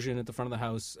explosion at the front of the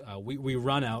house. We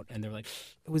run out, and they're like,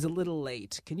 it was a little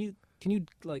late. Can you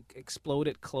like explode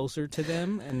it closer to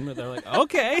them? And they're like,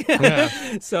 okay.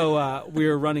 Yeah. So we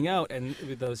were running out, and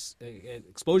the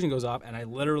explosion goes off, and I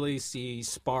literally see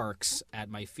sparks at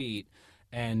my feet.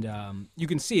 And you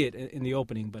can see it in the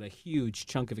opening, but a huge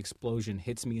chunk of explosion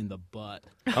hits me in the butt.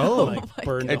 Oh, like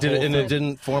burned the it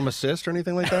didn't form a cyst or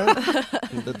anything like that?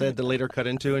 that they had to later cut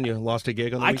into, and you lost a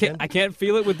gig on the weekend? I can't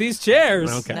feel it with these chairs.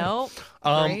 Okay. Nope.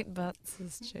 Great butts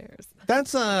as chairs.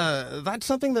 That's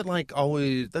something that like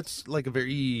always, that's like a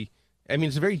very, I mean,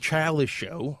 it's a very childish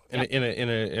show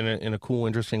in a cool,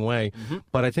 interesting way. Mm-hmm.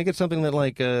 But I think it's something that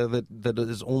like that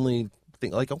is only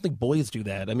boys do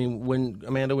that. I mean, when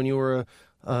Amanda, when you were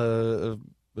a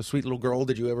sweet little girl,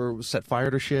 did you ever set fire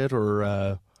to shit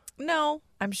or? No,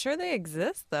 I'm sure they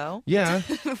exist though. Yeah,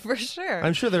 for sure.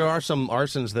 I'm sure there are some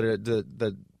arsons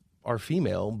that are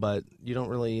female, but you don't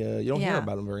really you don't hear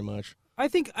about them very much. I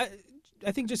think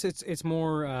just it's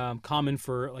more common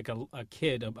for like a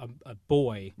kid, a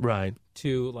boy, right,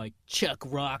 to like chuck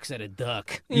rocks at a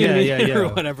duck, yeah, or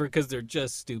whatever, because they're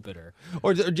just stupider,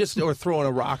 or throwing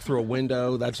a rock through a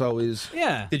window. That's always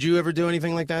Did you ever do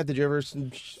anything like that? Did you ever?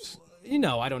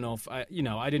 I don't know if I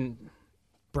didn't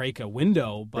break a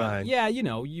window, but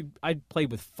I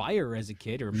played with fire as a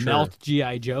kid, or melt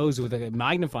G.I. Joes with a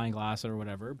magnifying glass or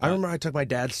whatever. But... I remember I took my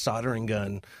dad's soldering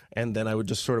gun, and then I would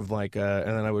just sort of like, and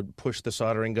then I would push the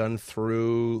soldering gun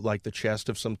through like the chest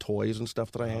of some toys and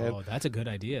stuff that I had. Oh, that's a good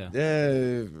idea.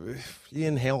 You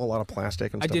inhale a lot of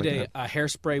plastic and stuff like that. I did a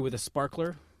hairspray with a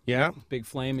sparkler. Yeah. Big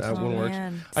flame. That one works.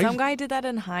 Some guy did that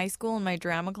in high school in my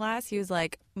drama class. He was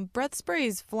like, breath spray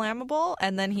is flammable.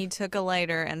 And then he took a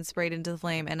lighter and sprayed into the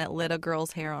flame, and it lit a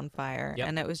girl's hair on fire. Yep.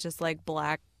 And it was just like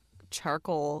black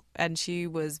charcoal, and she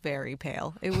was very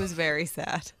pale. It was very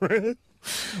sad.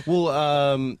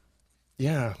 Well,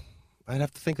 yeah. I'd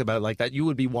have to think about it like that. You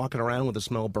would be walking around with the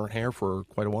smell of burnt hair for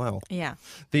quite a while. Yeah.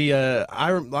 The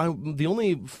the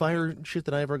only fire shit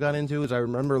that I ever got into is I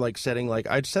remember like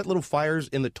I'd set little fires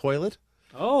in the toilet.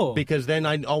 Oh. Because then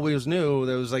I always knew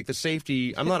there was like the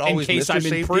safety. I'm not always in case Mr. I'm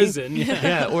Safety. in prison.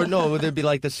 Yeah. Or no, there'd be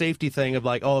like the safety thing of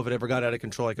like, oh, if it ever got out of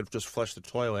control, I could just flush the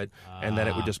toilet and then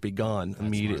it would just be gone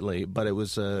immediately. Smart. But it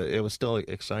was still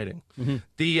exciting. Mm-hmm.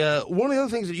 The one of the other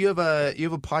things that you have a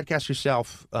podcast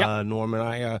yourself, Norm,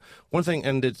 and one thing,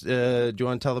 and it's, do you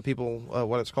want to tell the people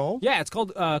what it's called? Yeah, it's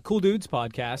called Cool Dudes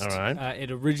Podcast. All right.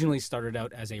 It originally started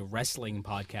out as a wrestling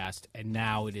podcast, and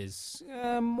now it is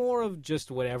more of just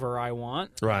whatever I want.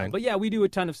 Right. But yeah, we do a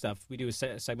ton of stuff. We do a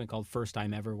segment called First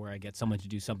Time Ever, where I get someone to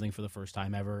do something for the first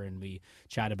time ever, and we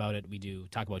chat about it. We do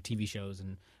talk about TV shows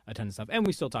and a ton of stuff, and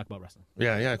we still talk about wrestling.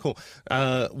 Yeah, cool.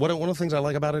 One of the things I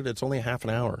like about it, it's only a half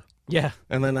an hour. Yeah.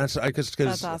 And then that's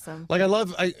awesome. Like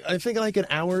I think like an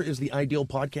hour is the ideal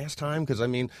podcast time, because I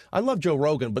mean I love Joe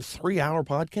Rogan, but 3-hour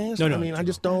podcast. No, I mean I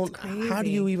just don't. How do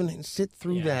you even sit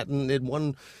through that? And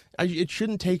it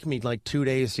shouldn't take me like 2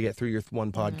 days to get through your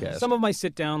one podcast. Some of my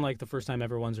sit down, like the First Time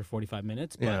Ever ones, are 45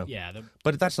 minutes. But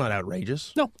but that's not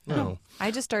outrageous. No.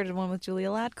 I just started one with Julia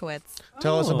Ladkowitz.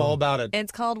 Tell us all about it.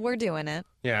 It's called We're Doing It.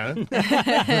 Yeah.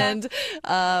 And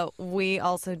we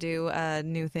also do a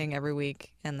new thing every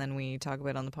week, and then we talk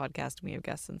about it on the podcast. We have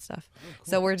guests and stuff. Oh, cool.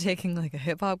 So we're taking like a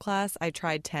hip-hop class. I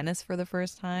tried tennis for the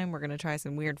first time. We're going to try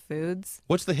some weird foods.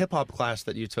 What's the hip-hop class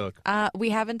that you took? We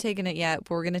haven't taken it yet,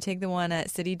 but we're going to take the one at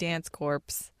City Dance Corps,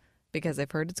 because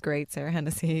I've heard it's great. Sarah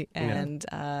Hennessy and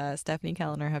Stephanie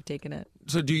Kellner have taken it.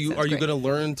 So are you going to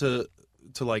learn to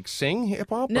like sing hip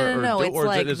hop? No. It's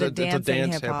like the dancing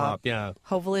dance hip hop. Yeah.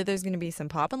 Hopefully, there's going to be some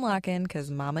pop and lock in,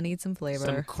 because Mama needs some flavor.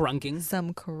 Some crunking.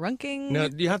 Some crunking. Now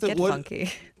you have to get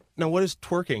funky. Now, what is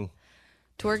twerking?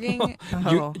 Twerking?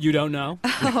 Oh. You don't know?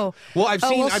 Oh. Well, I've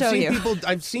we'll show you.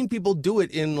 seen people do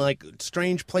it in like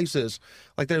strange places.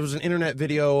 Like there was an internet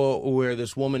video where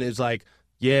this woman is like,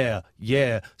 yeah.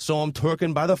 So I'm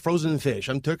twerking by the frozen fish.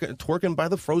 I'm twerking by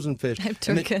the frozen fish. I'm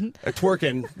twerking.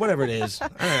 Twerking, whatever it is.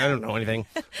 I don't know anything.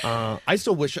 I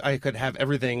still wish I could have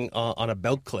everything on a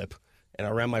belt clip and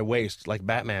around my waist like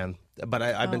Batman. But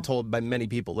I've been told by many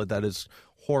people that is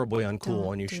horribly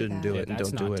uncool and you shouldn't do it and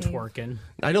don't do it. That's not twerking.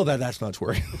 I know that's not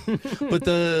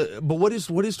twerking. but what is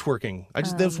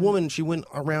twerking? This woman, she went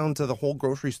around to the whole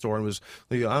grocery store and was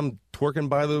like, I'm twerking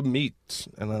by the meats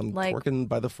and I'm twerking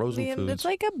by the frozen foods. It's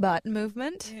like a butt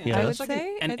movement, Yeah. I would It's like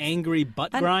say. an It's angry butt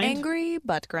an grind. angry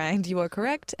butt grind, you are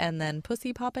correct. And then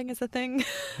pussy popping is a thing.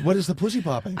 What is the pussy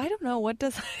popping? I don't know. What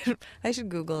does... I should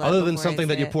Google that Other than before I something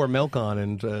that say you it. pour milk on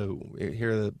and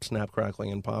hear the snap,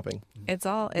 crackling, and popping. It's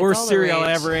all Worst the cereal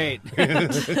I rage. ever ate.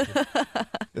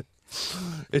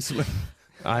 It's.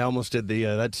 I almost did the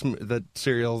that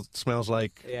cereal smells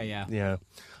like. Yeah.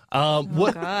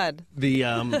 What God. the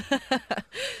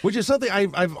which is something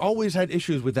I've always had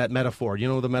issues with that metaphor. You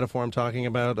know the metaphor I'm talking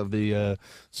about of the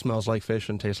smells like fish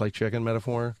and tastes like chicken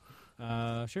metaphor.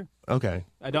 Sure. Okay.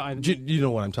 You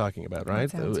know what I'm talking about, right?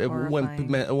 sounds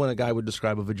When a guy would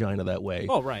describe a vagina that way.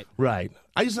 Oh, right. Right.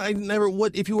 I never.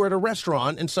 What if you were at a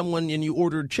restaurant and you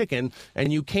ordered chicken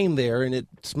and you came there and it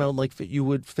smelled like you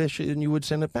would fish and you would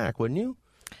send it back, wouldn't you?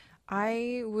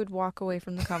 I would walk away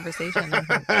from the conversation.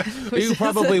 I think. You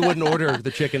probably wouldn't order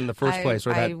the chicken in the first place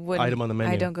or that wouldn't. item on the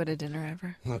menu. I don't go to dinner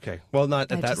ever. Okay. Well,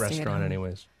 not at I that just stay at restaurant, home.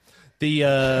 anyways.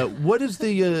 The what is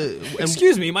the?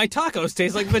 Excuse me, my tacos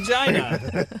taste like vagina.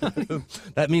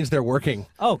 That means they're working.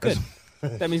 Oh, good.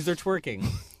 That means they're twerking.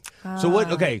 So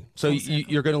what? Okay, so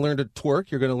you're going to learn to twerk.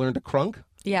 You're going to learn to crunk.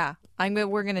 Yeah,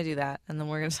 we're gonna do that, and then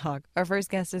we're gonna talk. Our first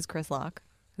guest is Chris Locke.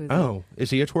 Oh, is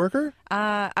he a twerker?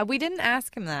 We didn't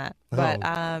ask him that,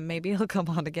 but maybe he'll come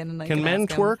on again. And I Can men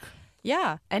ask him. twerk?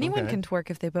 Yeah, anyone Okay. can twerk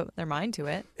if they put their mind to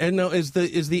it. And no, is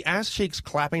the ass cheeks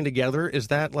clapping together? Is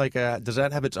that like does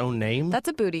that have its own name? That's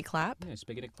a booty clap. Yeah, just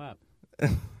making it clap.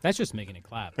 That's just making it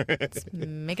clap. It's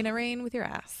making it rain with your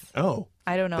ass. Oh,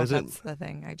 I don't know Does if it- that's the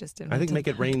thing. I just didn't. I think make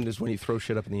it rain is when you throw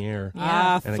shit up in the air.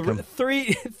 Yeah. And it comes-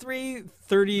 Three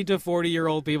 30 to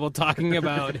 40-year-old people talking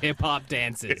about hip-hop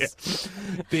dances.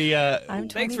 I'm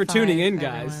Thanks for 25, tuning in,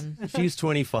 guys. everyone. She's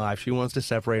 25. She wants to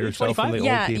separate herself from the 25?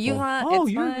 Yeah, old people. you want. Oh,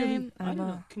 it's you're fine.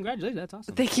 really... Congratulations, that's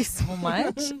awesome. Thank you so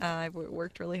much. I've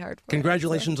worked really hard for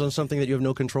Congratulations on something that you have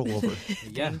no control over.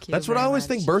 Yeah. Thank you That's what I very always much.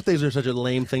 think. Birthdays are such a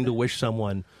lame thing to wish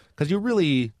someone because you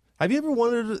really. Have you ever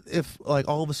wondered if, like,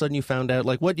 all of a sudden you found out,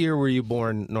 like, what year were you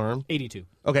born, Norm? 82.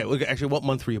 Okay, well, actually, what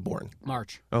month were you born?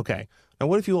 March. Okay. Now,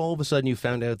 what if you all of a sudden you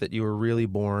found out that you were really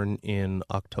born in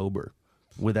October?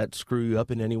 Would that screw you up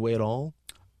in any way at all?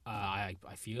 I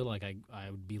feel like I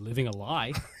would be living a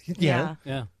lie. Yeah.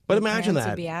 Yeah. But Your imagine parents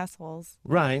that. would be assholes.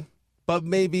 Right. But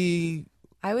maybe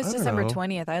I was I don't December know.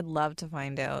 20th. I'd love to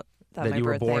find out that my you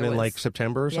were birthday born in, was- like,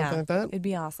 September or something Yeah, like that? It'd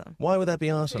be awesome. Why would that be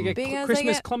awesome? You get Because I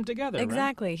Christmas get- clumped together, right?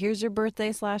 Exactly. Here's your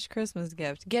birthday / Christmas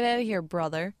gift. Get out of here,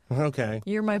 brother. Okay.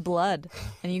 You're my blood,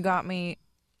 and you got me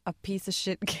a piece of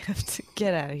shit gift.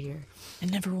 Get out of here. I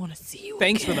never want to see you.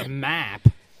 Thanks for again. the map.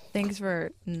 Thanks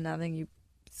for nothing, you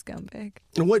scumbag.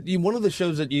 And one of the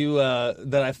shows that you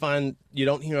that I find you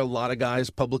don't hear a lot of guys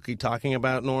publicly talking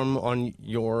about, Norm, on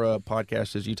your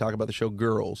podcast is you talk about the show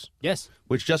Girls. Yes.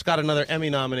 Which just got another Emmy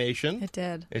nomination. It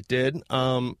did. It did.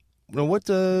 Now why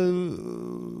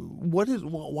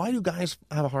do guys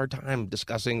have a hard time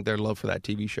discussing their love for that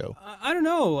TV show? I don't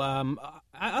know.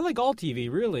 I like all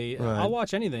TV, really. Right. I'll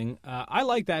watch anything. I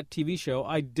like that TV show.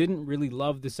 I didn't really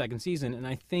love the second season, and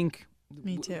I think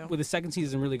Me too. with the second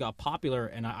season really got popular,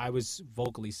 and I was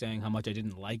vocally saying how much I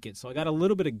didn't like it. So I got a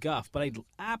little bit of guff, but I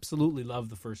absolutely loved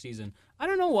the first season. I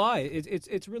don't know why.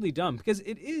 It's really dumb because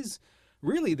it is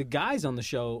really the guys on the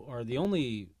show are the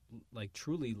only like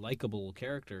truly likable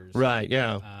characters. Right,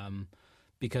 yeah.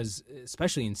 Because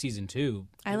especially in season 2.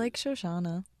 I like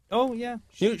Shoshana. Oh, yeah.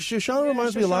 Shoshana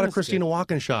reminds me a lot of Shoshana's Christina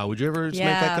Walkinshaw. Would you ever make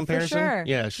that comparison? For sure.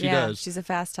 Yeah, she Yeah, does. She's a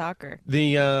fast talker.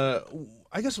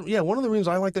 I guess, yeah, one of the reasons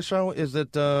I like the show is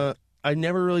that I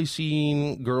never really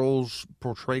seen girls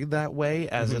portrayed that way,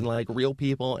 as in, like, real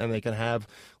people, and they can have,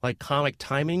 like, comic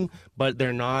timing, but they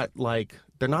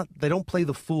don't play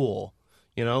the fool.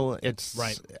 You know, it's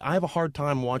right. I have a hard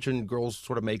time watching girls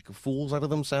sort of make fools out of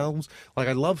themselves. Like,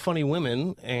 I love funny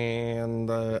women, and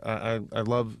I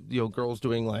love girls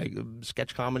doing like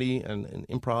sketch comedy and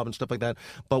improv and stuff like that.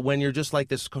 But when you're just like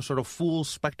this sort of fool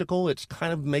spectacle, it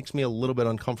kind of makes me a little bit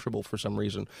uncomfortable for some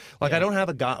reason. Like, I don't have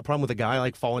a problem with a guy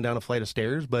like falling down a flight of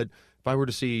stairs, but if I were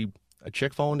to see a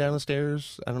chick falling down the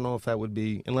stairs. I don't know if that would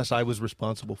be, unless I was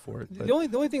responsible for it. But. The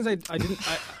only things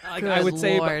I would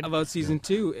say about season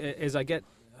 2 is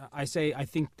I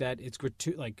think that it's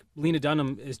like Lena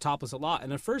Dunham is topless a lot,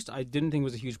 and at first I didn't think it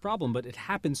was a huge problem, but it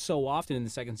happened so often in the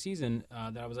second season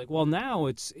that I was like, well, now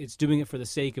it's doing it for the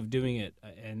sake of doing it,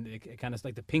 and it kind of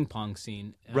like the ping pong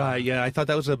scene. Right? Yeah, I thought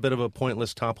that was a bit of a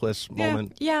pointless topless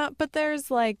moment. Yeah, but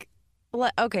there's like,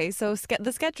 okay, so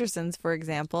the Sketchersons, for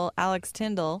example, Alex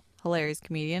Tyndall, hilarious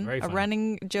comedian, a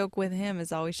running joke with him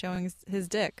is always showing his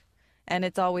dick. And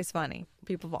it's always funny.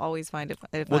 People always find it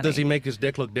funny. Well, does he make his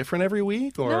dick look different every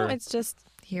week? Or? No, it's just,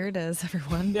 here it is,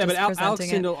 everyone. Yeah, but Alex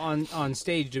Tyndall on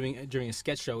stage during a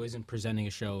sketch show isn't presenting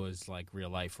a show as like real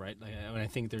life, right? Like, I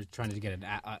think they're trying to get an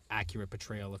accurate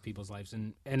portrayal of people's lives.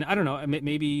 And I don't know,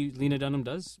 maybe Lena Dunham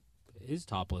is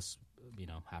topless,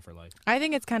 half her life. I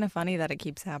think it's kind of funny that it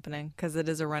keeps happening because it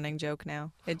is a running joke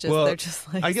now. They're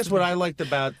just like. I guess what I liked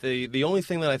about the only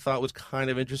thing that I thought was kind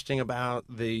of interesting about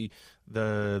the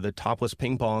topless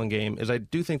ping pong game is I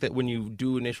do think that when you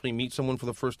do initially meet someone for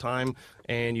the first time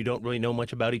and you don't really know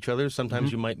much about each other,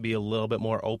 sometimes you might be a little bit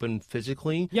more open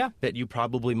physically. Yeah. That you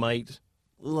probably might.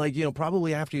 Like,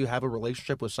 probably after you have a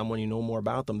relationship with someone, you know more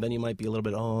about them, then you might be a little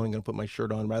bit, I'm going to put my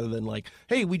shirt on, rather than like,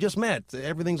 hey, we just met.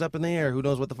 Everything's up in the air. Who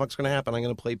knows what the fuck's going to happen? I'm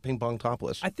going to play ping pong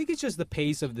topless. I think it's just the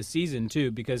pace of the season,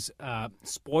 too, because,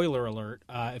 spoiler alert,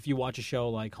 if you watch a show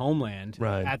like Homeland,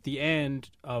 at the end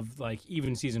of, like,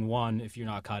 even season 1, if you're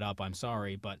not caught up, I'm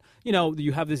sorry, but,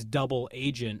 you have this double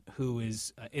agent who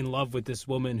is in love with this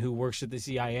woman who works at the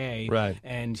CIA,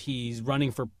 and he's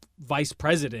running for vice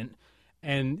president.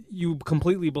 And you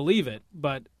completely believe it,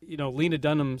 but Lena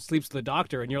Dunham sleeps with the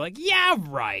doctor, and you're like, yeah,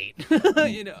 right.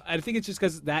 I think it's just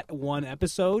because that one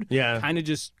episode, kind of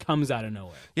just comes out of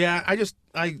nowhere. Yeah, it's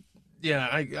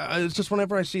just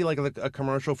whenever I see like a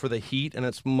commercial for the Heat, and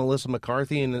it's Melissa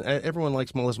McCarthy, and everyone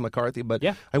likes Melissa McCarthy, but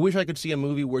I wish I could see a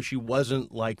movie where she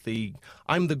wasn't like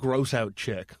I'm the gross out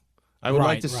chick. I would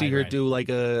like to see her do like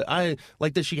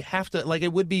does she have to, like,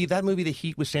 it would be that movie, The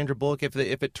Heat, with Sandra Bullock. If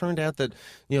it turned out that,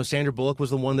 Sandra Bullock was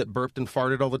the one that burped and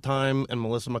farted all the time and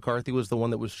Melissa McCarthy was the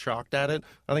one that was shocked at it,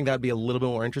 I think that'd be a little bit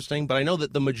more interesting. But I know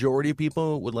that the majority of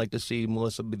people would like to see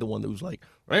Melissa be the one that was like,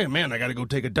 hey, man, I got to go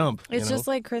take a dump. It's just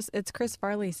like Chris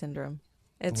Farley syndrome.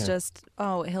 It's just,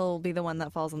 he'll be the one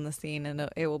that falls on the scene, and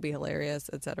it will be hilarious,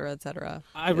 et cetera, et cetera.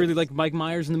 I really like Mike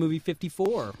Myers in the movie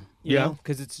 54,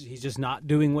 because he's just not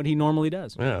doing what he normally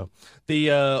does. Yeah.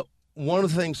 The one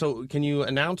of the things, so can you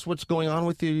announce what's going on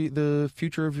with the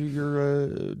future of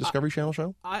your Discovery Channel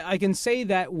show? I can say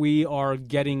that we are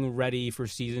getting ready for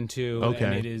season 2,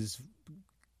 and it is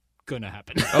gonna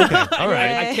happen. Okay, all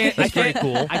right. That's very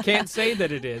cool. I can't say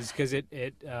that it is because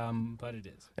but it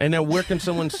is. And now, where can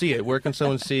someone see it? Where can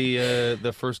someone see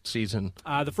the first season?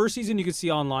 The first season you can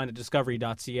see online at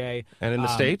discovery.ca. And in the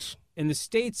States? In the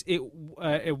States,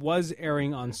 it was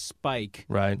airing on Spike.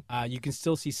 Right. You can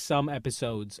still see some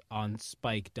episodes on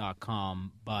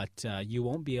Spike.com, but you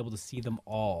won't be able to see them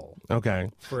all. Okay.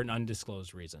 For an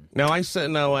undisclosed reason. Now I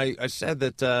said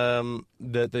that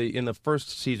that in the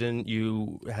first season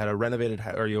you had a renovated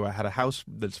or you had a house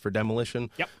that's for demolition.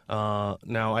 Yep.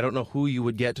 Now I don't know who you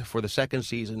would get for the second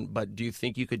season, but do you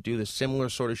think you could do the similar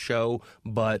sort of show,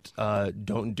 but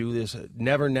don't do this?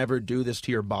 Never do this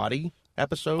to your body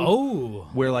episode. Oh,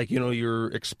 where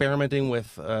you're experimenting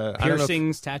with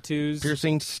piercings,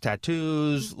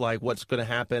 tattoos, like what's going to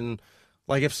happen.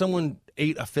 Like if someone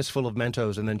ate a fistful of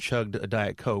Mentos and then chugged a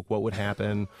Diet Coke, what would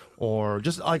happen? Or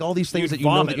just like all these things that you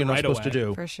know that you're not supposed to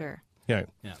do. For sure. Yeah.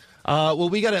 Well,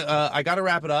 we gotta. I gotta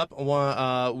wrap it up.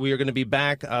 We are going to be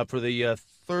back for the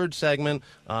third segment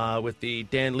with the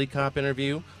Dan Leekop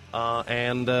interview.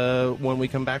 And when we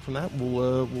come back from that,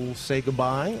 we'll say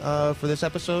goodbye for this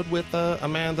episode with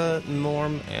Amanda,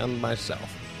 Norm, and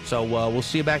myself. So we'll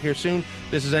see you back here soon.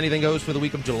 This is Anything Goes for the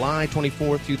week of July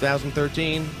 24th,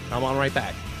 2013. I'm on right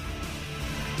back.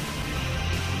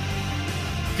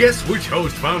 Guess which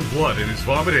host found blood in his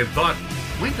vomit and thought,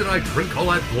 when did I drink all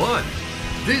that blood?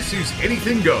 This is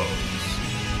Anything Goes.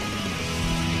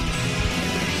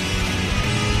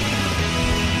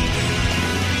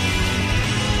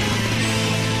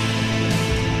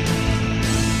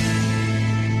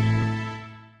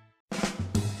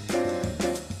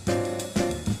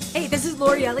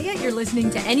 Lori Elliott. You're listening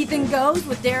to Anything Goes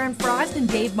with Darren Frost and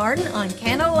Dave Martin on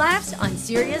Canada Laughs on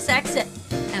Sirius XM.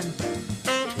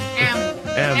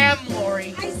 M,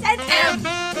 Lori. I said M.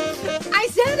 I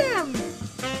said M.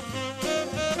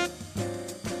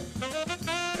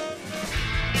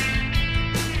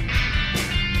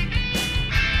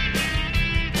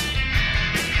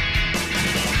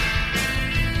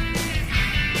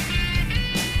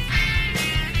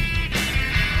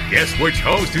 Guess which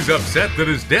host is upset that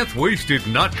his death wish did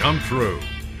not come true?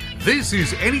 This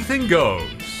is Anything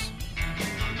Goes.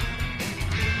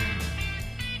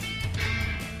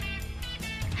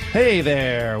 Hey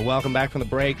there, welcome back from the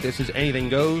break. This is Anything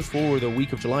Goes for the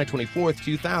week of July 24th,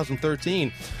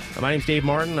 2013. My name's Dave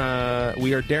Martin.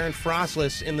 We are Darren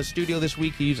Frostless in the studio this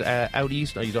week. He's out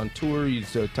east. He's on tour.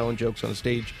 He's telling jokes on the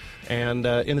stage. And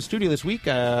in the studio this week,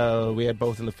 we had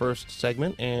both in the first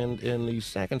segment and in the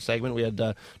second segment, we had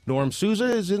Norm Souza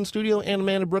is in studio and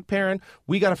Amanda Brooke Perrin.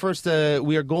 We got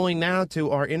we are going now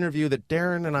to our interview that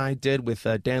Darren and I did with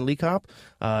Dan Leekop.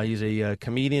 He's a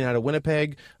comedian out of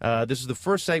Winnipeg. This is the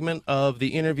first segment of the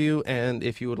interview, and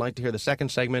if you would like to hear the second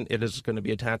segment, it is going to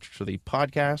be attached to the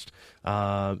podcast.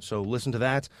 So listen to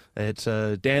that. It's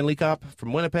Dan Leekop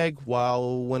from Winnipeg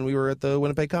when we were at the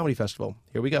Winnipeg Comedy Festival.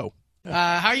 Here we go.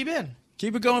 How you been?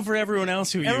 Keep it going for everyone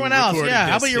else Everyone else, yeah.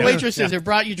 How about your waitresses who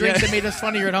brought you drinks that made us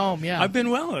funnier at home? Yeah, I've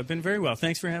been well. I've been very well.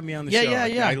 Thanks for having me on the show.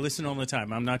 Yeah. I listen all the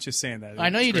time. I'm not just saying that. I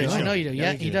know you do.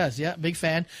 Yeah, he does. Yeah, big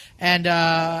fan. And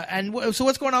so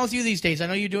what's going on with you these days? I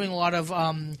know you're doing a lot of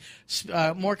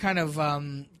more kind of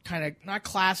not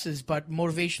classes, but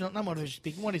motivational. Not motivational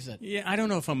speaking. What is it? Yeah, I don't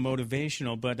know if I'm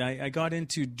motivational, but I got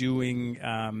into doing.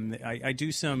 I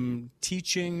do some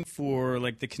teaching for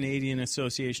like the Canadian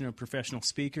Association of Professional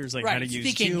Speakers, like how to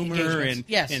use humor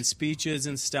and speeches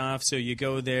and stuff. So you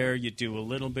go there, you do a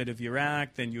little bit of your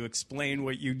act, then you explain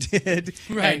what you did,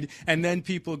 and then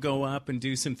people go up and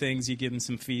do some things. You give them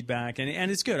some feedback,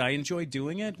 and it's good. I enjoy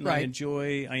doing it. And I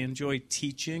enjoy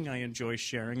teaching. I enjoy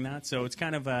sharing that. So it's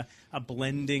kind of a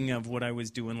blending of what I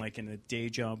was doing like in a day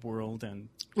job world and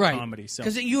comedy. So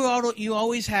because you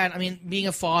always had, I mean, being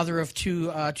a father of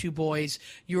two boys,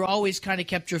 you always kind of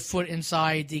kept your foot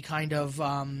inside the kind of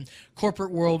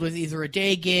corporate world with either a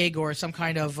day gig or some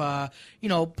kind of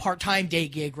part-time day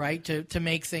gig, right? To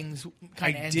make things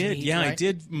kind of ends meet, right? I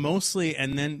did mostly,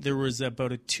 and then there was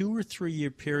about a 2 or 3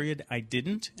 year period I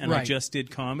didn't, and I just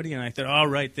did comedy, and I thought, all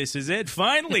right, this is it.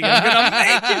 Finally, I'm gonna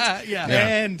make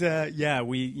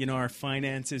it. And our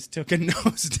finances took a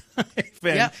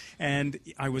nosedive, and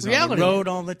I was on the road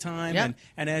all the time.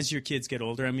 And as your kids get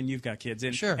older, I mean, you've got kids,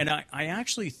 and I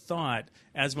actually thought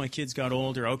as my kids got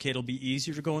older, okay, it'll be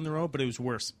easier to go on the road, but it was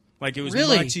worse. Like, it was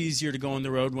much easier to go on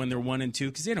the road when they're 1 and 2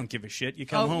 because they don't give a shit. You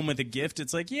come home with a gift,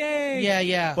 it's like, yay!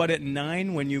 Yeah. But at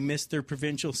 9, when you miss their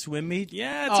provincial swim meet, it's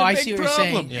a big I see what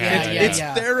problem. You're saying. It's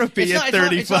therapy at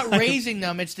 35. It's not raising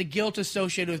them, it's the guilt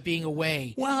associated with being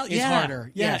away. It's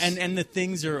harder. Yeah, and the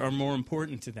things are more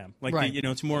important to them. Like,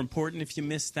 it's more important if you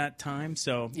miss that time.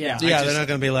 So, they're not going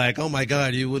to be like, oh my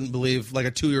God, you wouldn't believe, like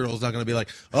a 2-year-old's not going to be like,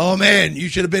 oh man, you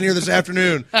should have been here this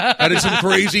afternoon. I did some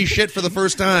crazy shit for the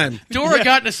first time. Dora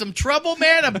got into some trouble,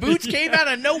 man. Boots came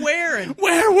out of nowhere, and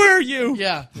where were you?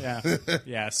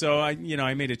 Yeah. So I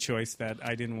made a choice that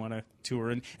I didn't want to tour,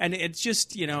 and it's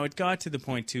just it got to the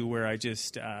point too where I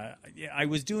just I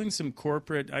was doing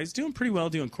pretty well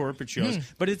doing corporate shows,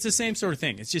 but it's the same sort of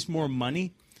thing. It's just more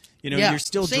money. You're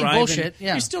still driving. Bullshit.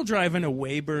 Yeah. You're still driving a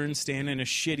Wayburn, staying in a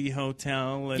shitty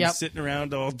hotel, and sitting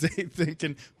around all day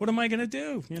thinking, "What am I going to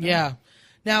do?" Yeah.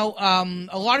 Now,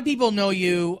 a lot of people know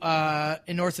you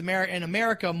in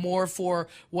America more for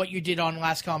what you did on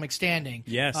Last Comic Standing.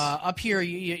 Yes. Up here,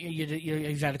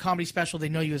 you've had a comedy special. They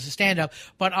know you as a stand-up.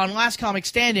 But on Last Comic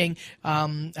Standing,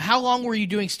 how long were you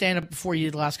doing stand-up before you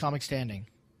did Last Comic Standing?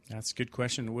 That's a good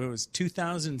question. It was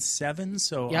 2007,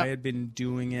 so I had been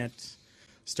doing it.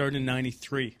 Started in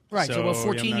 93. Right, so about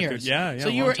 14 years. Yeah. So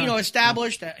you were,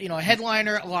 established, a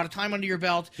headliner, a lot of time under your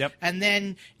belt. Yep. And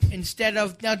then instead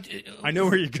of now, I know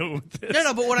where you're going with this.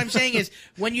 No, but what I'm saying is,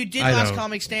 when you did Last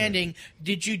Comic Standing,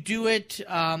 did you do it?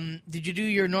 Did you do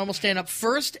your normal stand-up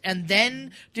first and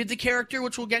then did the character,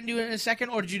 which we'll get into in a second,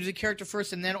 or did you do the character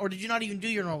first and then, or did you not even do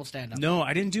your normal stand-up? No,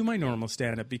 I didn't do my normal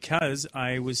stand-up because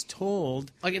I was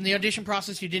told, like in the audition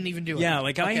process, you didn't even do it. Yeah,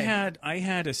 like I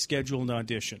had a scheduled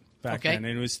audition back then,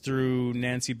 and it was through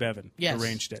Nancy Bevan.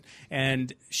 Arranged it,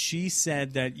 and she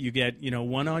said that you get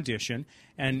one audition,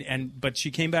 but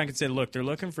she came back and said, look, they're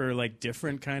looking for like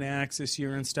different kind of acts this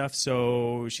year and stuff.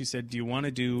 So she said, do you want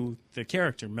to do the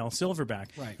character Mel Silverback?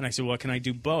 Right. And I said, well, can I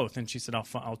do both? And she said,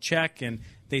 I'll check. And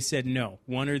they said no,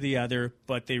 one or the other,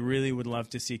 but they really would love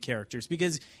to see characters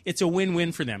because it's a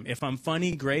win-win for them. If I'm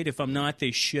funny, great. If I'm not,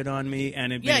 they shit on me,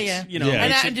 and it makes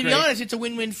And to be honest, it's a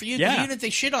win-win for you. Yeah. Even if they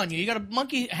shit on you, you got a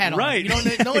monkey hat on. Right. No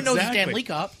one knows it's Dan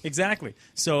Leekop. Exactly.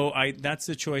 So that's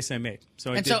the choice I made.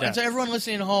 So I did that. And so everyone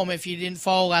listening at home, if you didn't follow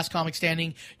follow Last Comic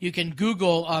Standing, you can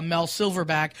Google Mel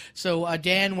Silverback. So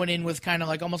Dan went in with kind of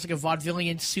like almost like a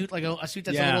vaudevillian suit, like a suit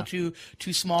that's a little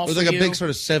too small. It was for like you. a big sort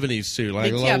of 70s suit,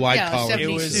 like a little wide collar. It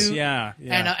was suit,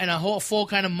 and a whole full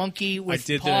kind of monkey with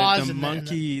paws. The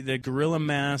monkey, the gorilla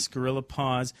mask, gorilla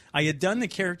paws. I had done the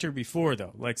character before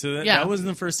though, like so that wasn't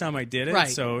the first time I did it. Right.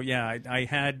 So yeah, I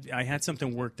had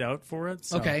something worked out for it.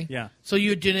 So, okay. Yeah. So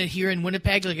you did it here in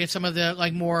Winnipeg, like at some of the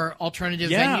like more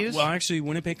alternative venues? Well, actually,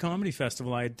 Winnipeg Comedy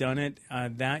Festival, I had done it.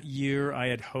 That year, I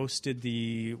had hosted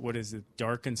the,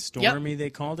 Dark and Stormy, they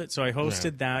called it. So I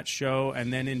hosted that show.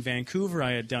 And then in Vancouver,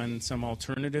 I had done some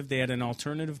alternative. They had an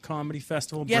alternative comedy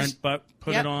festival. Yes. Brent Buck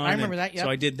put it on. I remember that, So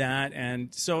I did that.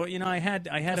 And so, I had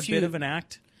a bit of an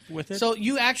act with it. So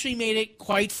you actually made it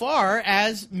quite far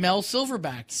as Mel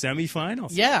Silverback.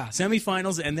 Semifinals. Yeah.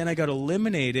 Semifinals, and then I got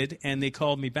eliminated, and they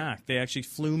called me back. They actually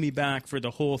flew me back for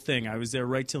the whole thing. I was there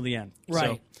right till the end.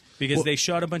 Right. So, because they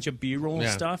shot a bunch of B-roll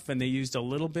stuff, and they used a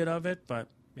little bit of it, but,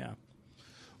 yeah.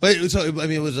 But, so, I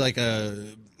mean, it was like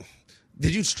a...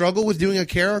 Did you struggle with doing a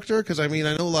character? Because, I mean,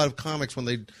 I know a lot of comics, when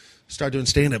they start doing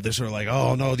stand-up, they're sort of like,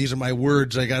 oh, no, these are my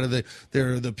words. I got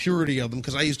they're the purity of them.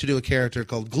 Because I used to do a character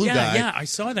called Glue Guy. Yeah, I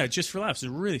saw that just for laughs. It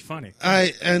was really funny.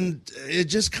 And it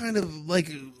just kind of,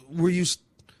 like, were you...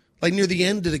 Like, near the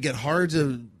end, did it get hard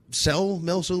to sell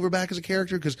Mel Silverback as a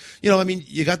character? Because, I mean,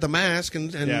 you got the mask,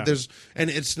 and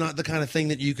it's not the kind of thing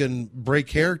that you can break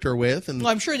character with. And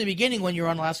well, I'm sure in the beginning when you were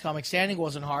on Last Comic Standing it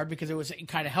wasn't hard because it was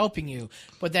kind of helping you.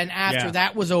 But then after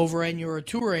that was over and you were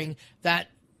touring,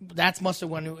 that's must have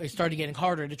when it started getting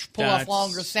harder to pull off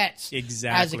longer sets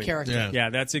as a character.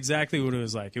 Yeah, that's exactly what it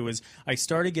was like. I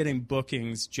started getting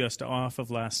bookings just off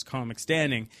of Last Comic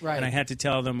Standing, and I had to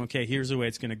tell them, okay, here's the way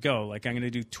it's going to go. Like, I'm going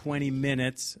to do 20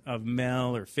 minutes of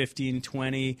Mel or 15,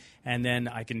 20, and then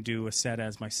I can do a set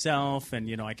as myself,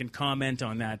 and, I can comment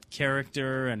on that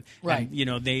character, and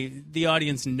the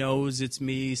audience knows it's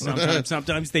me.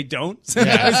 Sometimes they don't.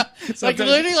 Sometimes, like,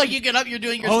 literally, like, you get up, you're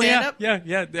doing your stand-up?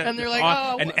 Yeah. And they're like,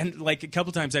 oh... And like a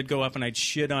couple times I'd go up and I'd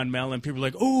shit on Mel and people were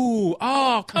like,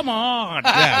 oh, come on.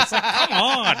 It's like, come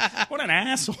on. What an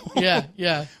asshole. Yeah.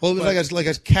 Well, it was like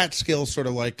a Catskill sort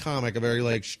of like comic, a very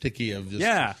like shticky of just...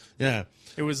 Yeah.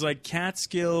 It was like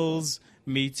Catskills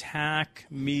meets hack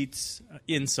meets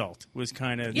insult was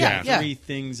kind of the three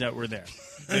things that were there.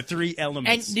 The three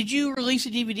elements. And did you release a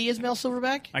DVD as Mel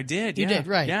Silverback? I did. You did,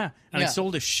 right? Yeah, and I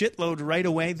sold a shitload right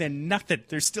away. Then nothing.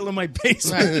 They're still in my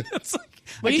basement. Right. It's like,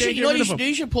 but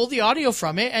you should pull the audio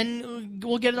from it, and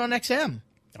we'll get it on XM.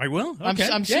 I will. Okay.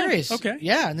 I'm serious. Okay.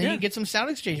 Yeah, and then you get some Sound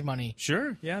Exchange money.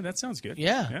 Sure. Yeah, that sounds good.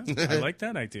 Yeah. I like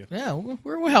that idea. Yeah,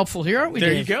 we're helpful here, aren't we,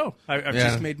 There Dave? you go. I've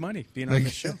just made money being on the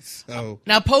show.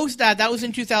 Now, post that was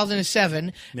in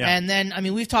 2007, and then, I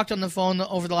mean, we've talked on the phone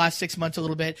over the last 6 months a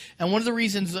little bit, and one of the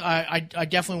reasons I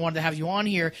definitely wanted to have you on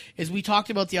here is we talked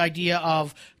about the idea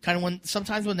of kind of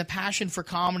sometimes when the passion for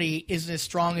comedy isn't as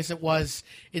strong as it was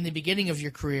in the beginning of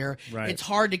your career, it's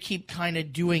hard to keep kind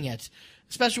of doing it.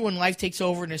 Especially when life takes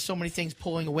over and there's so many things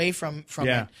pulling away from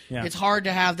it. Yeah. It's hard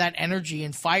to have that energy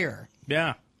and fire.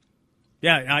 Yeah.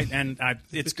 Yeah,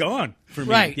 it's gone for me.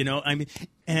 Right. I mean,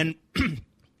 and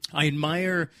I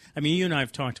admire, you and I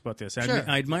have talked about this. Sure.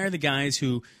 I admire the guys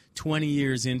who 20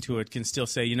 years into it can still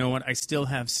say, you know what, I still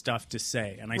have stuff to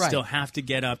say, and I still have to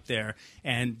get up there,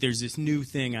 and there's this new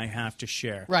thing I have to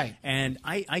share. Right. And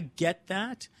I get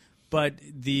that. But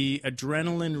the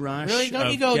adrenaline rush. Really?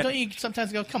 Don't you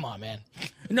sometimes go, come on, man?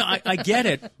 No, I get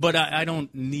it, but I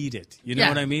don't need it. You know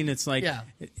what I mean? It's like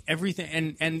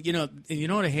everything. And you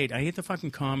know what I hate? I hate the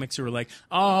fucking comics who are like,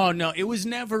 oh, no, it was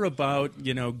never about,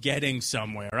 getting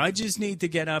somewhere. I just need to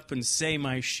get up and say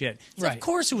my shit. Right. Of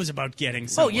course it was about getting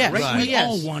somewhere. Oh, yes. Right? We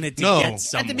all wanted to get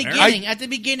somewhere. At the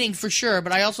beginning, for sure.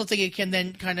 But I also think it can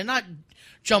then kind of not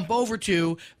jump over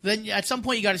to, then at some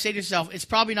point you got to say to yourself, it's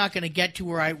probably not going to get to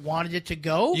where I wanted it to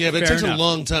go. Yeah, but it takes a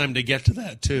long time to get to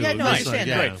that, too. Yeah, no, I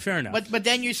understand that. Right, fair enough. But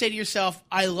then you say to yourself,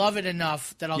 I love it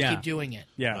enough that I'll keep doing it.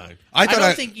 Yeah. Right. I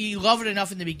don't think you love it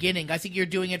enough in the beginning. I think you're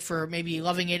doing it for maybe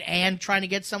loving it and trying to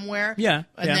get somewhere. Yeah.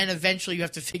 And then eventually you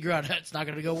have to figure out it's not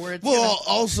going to go where it's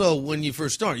also, when you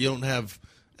first start, you don't have...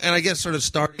 And I guess sort of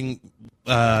starting...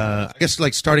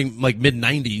 starting like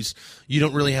mid-90s, you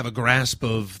don't really have a grasp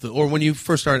of or when you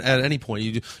first start at any point,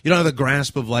 you don't have a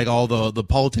grasp of like all the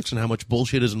politics and how much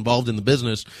bullshit is involved in the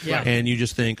business. Yeah. And you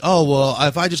just think, oh, well,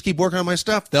 if I just keep working on my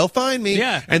stuff, they'll find me.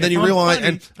 Yeah. And then you realize,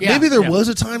 and maybe there was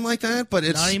a time like that, but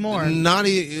it's not anymore. Not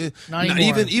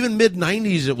even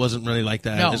mid-90s, it wasn't really like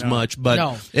that much.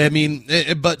 But I mean,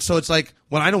 but so it's like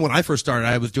when I first started,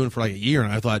 I was doing it for like a year,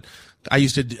 and I thought, I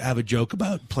used to have a joke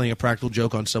about playing a practical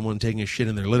joke on someone taking a shit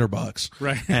in their litter box.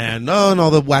 Right. And all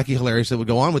the wacky hilarious that would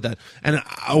go on with that. And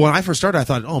when I first started, I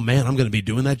thought, oh, man, I'm going to be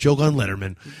doing that joke on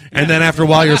Letterman. And then after a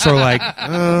while, you're sort of like,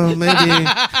 oh, maybe.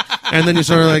 And then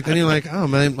you're like, oh,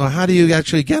 man, well, how do you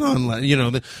actually get on, then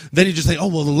you just think, oh,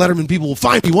 well, the Letterman people will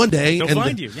find me one day. They'll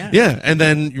find you, yeah. Yeah, and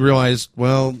then you realize,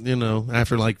 well,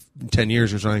 after like 10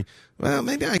 years or something, well,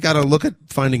 maybe I got to look at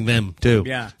finding them too.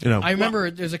 Yeah. I remember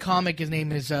there's a comic, his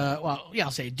name is, I'll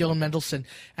say Dylan Mendelsohn,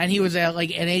 and he was like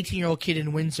an 18-year-old kid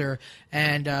in Windsor,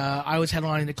 and I was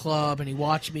headlining the club, and he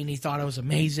watched me, and he thought I was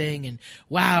amazing, and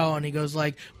wow, and he goes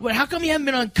like, well, how come you haven't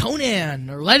been on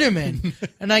Conan or Letterman?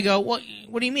 And I go, what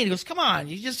do you mean? He goes, come on,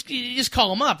 you just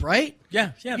call him up, right?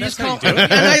 Yeah, that's how you do it.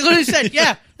 And I literally said,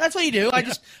 yeah, that's what you do. I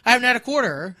haven't had a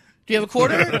quarter. Do you have a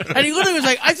quarter? And he literally was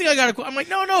like, I think I got a quarter. I'm like,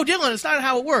 no, Dylan, it's not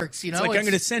how it works. It's like I'm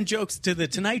going to send jokes to The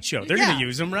Tonight Show. They're going to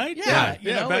use them, right? Yeah.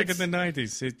 Back in the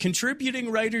 90s.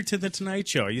 Contributing writer to The Tonight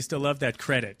Show. I used to love that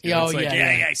credit.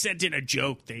 I sent in a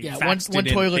joke. They faxed one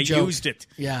it toilet in. joke. They used it.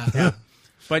 Yeah.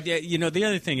 But, the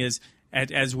other thing is,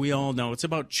 as we all know, it's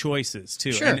about choices,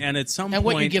 too. Sure. And at some point... And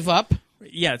what you give up.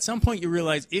 Yeah, at some point you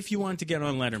realize if you want to get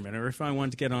on Letterman, or if I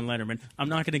want to get on Letterman, I'm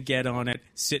not going to get on it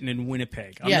sitting in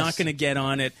Winnipeg. I'm not going to get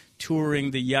on it touring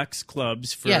the Yucks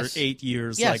clubs for 8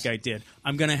 years like I did.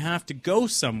 I'm going to have to go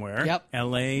somewhere,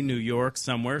 L.A., New York,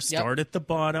 somewhere, start at the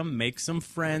bottom, make some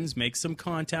friends, make some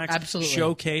contacts,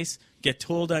 showcase, get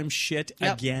told I'm shit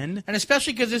again. And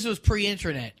especially because this was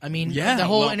pre-internet. I mean, the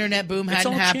whole internet boom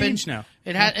hadn't happened. Changed now.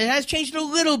 It has changed a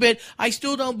little bit. I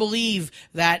still don't believe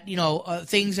that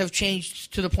things have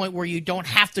changed to the point where you don't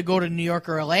have to go to New York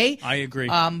or L.A. I agree.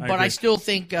 But I still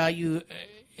think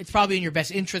it's probably in your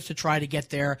best interest to try to get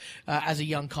there as a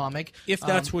young comic, if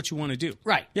that's what you want to do.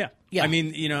 Right. Yeah. I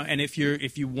mean, and if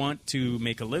you want to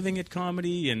make a living at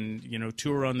comedy and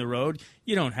tour on the road,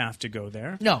 you don't have to go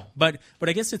there. No. But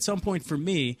I guess at some point for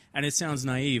me, and it sounds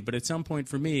naive, but at some point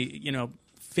for me,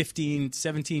 15,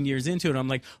 17 years into it, I'm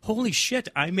like, holy shit,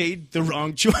 I made the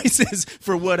wrong choices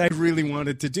for what I really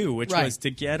wanted to do, which was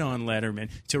to get on Letterman,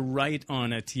 to write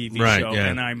on a TV show,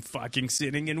 and I'm fucking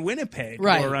sitting in Winnipeg,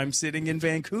 or I'm sitting in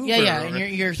Vancouver. Yeah,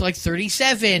 and you're like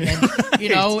 37, and,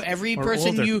 every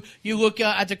person you look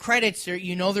at the credits, they're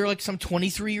like some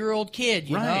 23-year-old kid,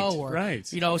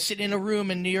 sitting in a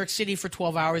room in New York City for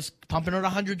 12 hours, pumping out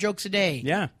 100 jokes a day.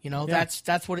 Yeah.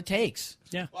 That's what it takes.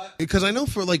 Yeah. Because I know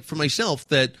for myself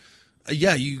that,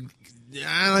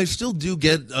 I still do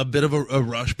get a bit of a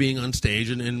rush being on stage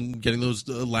and getting those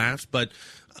laughs, but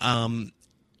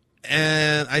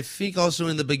and I think also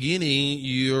in the beginning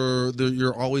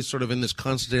you're always sort of in this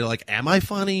constant state of like, am I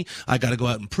funny? I got to go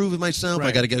out and prove it myself.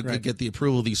 I got to get the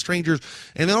approval of these strangers.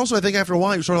 And then also I think after a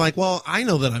while you're sort of like, well, I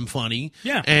know that I'm funny.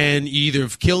 Yeah. And you either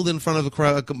have killed in front of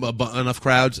enough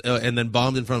crowds and then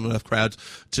bombed in front of enough crowds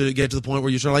to get to the point where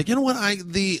you're sort of like, you know what?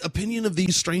 The opinion of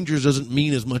these strangers doesn't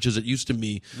mean as much as it used to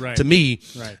me. Right.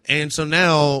 And so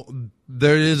now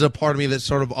there is a part of me that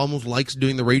sort of almost likes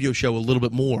doing the radio show a little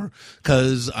bit more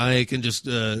because I can just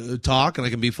talk and I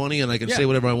can be funny and I can say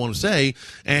whatever I want to say,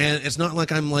 and it's not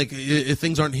like I'm like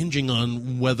things aren't hinging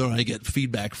on whether I get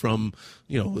feedback from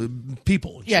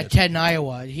people. Yeah, Ted in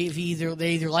Iowa, they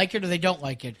either like it or they don't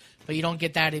like it, but you don't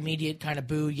get that immediate kind of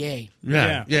boo yay.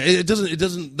 Yeah. It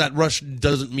doesn't. That rush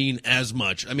doesn't mean as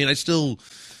much. I mean, I still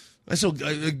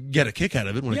get a kick out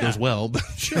of it when it goes well. But,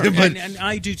 sure, and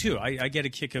I do too. I get a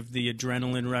kick of the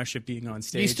adrenaline rush of being on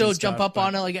stage. Do you still jump up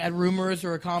on it like at Rumors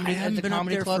or at the comedy clubs? I haven't been up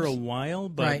there for a while,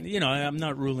 but I'm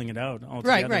not ruling it out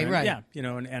altogether. Right. Yeah,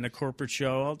 and a corporate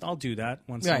show, I'll do that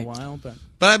once in a while. But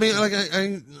I mean, like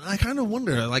I kind of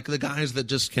wonder, like the guys that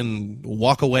just can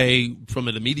walk away from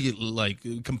it immediately,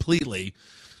 like completely.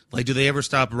 Like, do they ever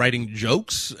stop writing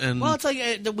jokes? Well, it's like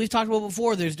we've talked about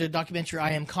before. There's the documentary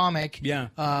 "I Am Comic,"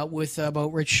 with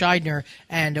about Rich Scheidner,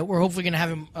 and we're hopefully going to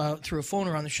have him through a phone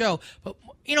or on the show. But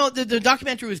the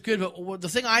documentary was good. But the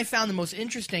thing I found the most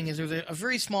interesting is there was a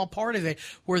very small part of it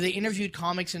where they interviewed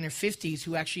comics in their 50s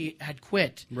who actually had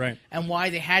quit, right, and why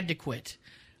they had to quit.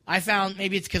 I found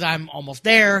maybe it's because I'm almost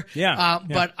there,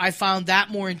 but I found that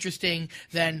more interesting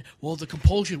than, the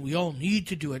compulsion, we all need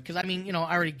to do it. Because, I mean,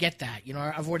 I already get that.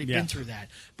 I've already been through that.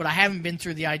 But I haven't been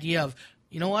through the idea of,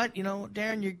 you know what,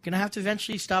 Darren, you're going to have to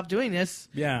eventually stop doing this.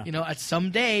 Yeah. At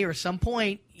some day or some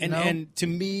point. And to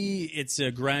me, it's a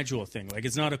gradual thing. Like,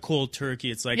 it's not a cold turkey.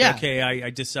 It's like, okay, I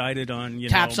decided on,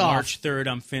 March 3rd,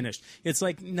 I'm finished. It's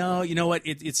like, no, you know what?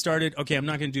 It started, okay, I'm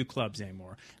not going to do clubs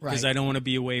anymore. Because I don't want to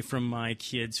be away from my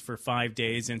kids for 5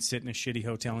 days and sit in a shitty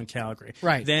hotel in Calgary.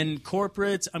 Right. Then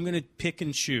corporates, I'm going to pick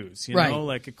and choose. You know,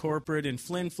 like a corporate in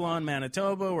Flin Flon,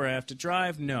 Manitoba, where I have to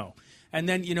drive. No. And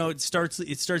then, it starts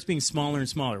being smaller and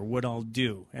smaller, what I'll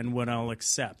do and what I'll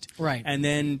accept. Right. And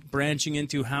then branching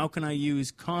into how can I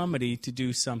use comedy to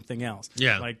do something else.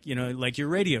 Yeah. Like your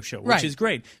radio show, which Right. is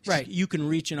great. Right. You can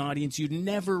reach an audience you'd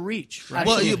never reach. Right?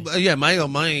 Well,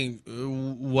 my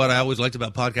what I always liked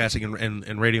about podcasting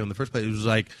and radio in the first place was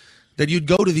like that you'd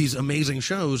go to these amazing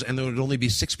shows and there would only be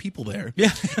 6 people there. Yeah.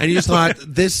 And you just thought,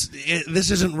 this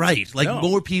isn't right. Like,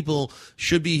 more people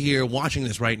should be here watching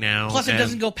this right now. Plus, it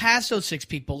doesn't go past those 6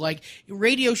 people. Like,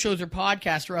 radio shows or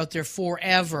podcasts are out there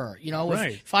forever.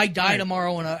 If I die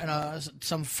tomorrow in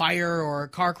some fire or a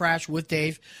car crash with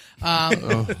Dave,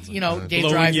 Dave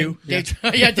driving. You. Dave,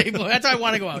 Dave, that's how I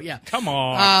want to go out, yeah. Come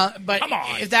on. But Come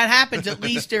on. if that happens, at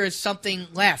least there is something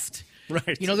left.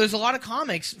 Right. There's a lot of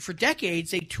comics, for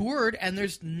decades, they toured, and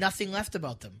there's nothing left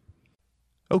about them.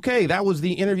 Okay, that was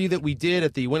the interview that we did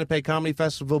at the Winnipeg Comedy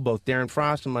Festival, both Darren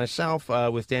Frost and myself,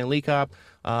 with Dan Leacock.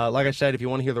 Like I said, if you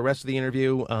want to hear the rest of the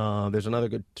interview, there's another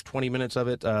good 20 minutes of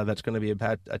it that's going to be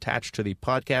attached to the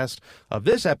podcast of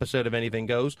this episode of Anything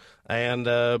Goes.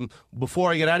 And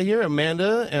before I get out of here,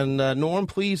 Amanda and Norm,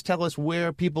 please tell us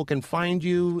where people can find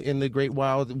you in the great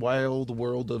wild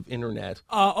world of internet.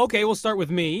 Okay, we'll start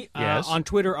with me. Yes. On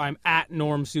Twitter, I'm at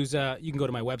Norm Souza. You can go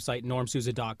to my website,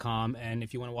 normsouza.com. And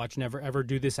if you want to watch Never Ever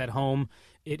Do This at Home,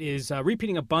 it is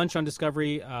repeating a bunch on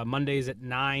Discovery, Mondays at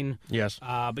 9. Yes.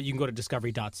 But you can go to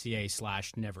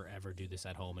discovery.ca/never ever do this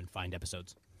at home and find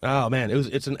episodes. Oh, man,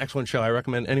 it's an excellent show. I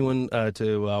recommend anyone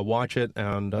to watch it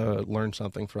and learn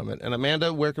something from it. And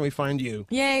Amanda, where can we find you?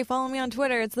 Yay, follow me on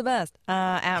Twitter. It's the best.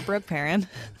 At Brooke Perrin.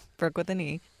 Brooke with an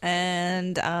E.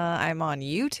 And I'm on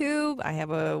YouTube. I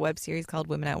have a web series called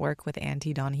Women at Work with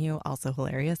Auntie Donahue, also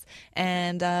hilarious.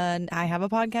 And I have a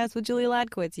podcast with Julia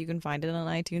Ladkowitz. You can find it on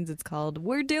iTunes. It's called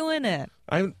We're Doing It.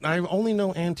 I only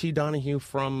know Auntie Donahue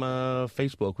from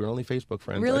Facebook. We're only Facebook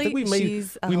friends. Really? I think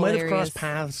She's we might have hilarious. crossed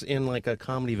paths in like a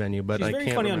comedy venue, but She's I very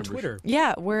can't funny remember. on Twitter.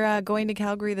 Yeah, we're going to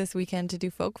Calgary this weekend to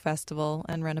do Folk Festival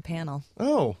and run a panel.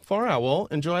 Oh, far out. Well,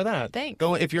 enjoy that. Thanks.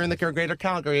 Go if you're in the greater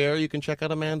Calgary area, you can check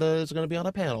out Amanda is going to be on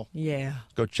a panel. Yeah.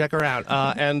 Go check her out.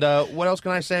 And what else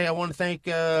can I say? I want to thank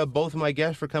both of my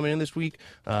guests for coming in this week,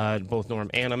 both Norm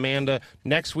and Amanda.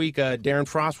 Next week, Darren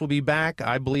Frost will be back.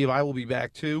 I believe I will be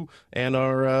back too. And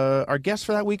our guest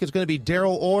for that week is going to be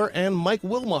Daryl Orr and Mike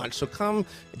Wilmot. So come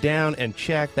down and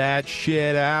check that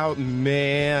shit out,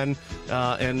 man.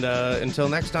 And until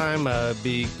next time,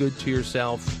 be good to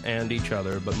yourself and each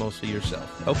other, but mostly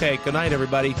yourself. Okay, good night,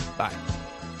 everybody. Bye.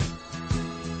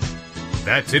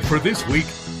 That's it for this week.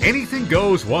 Anything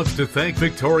Goes wants to thank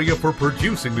Victoria for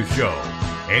producing the show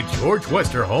and George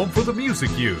Westerholm for the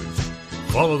music used.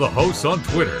 Follow the hosts on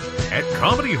Twitter at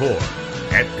Comedy Whore,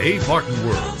 at Dave Martin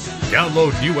World.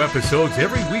 Download new episodes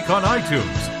every week on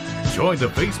iTunes. Join the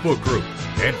Facebook group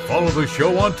and follow the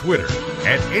show on Twitter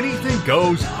at Anything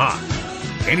Goes Hot.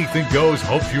 Anything Goes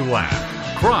hopes you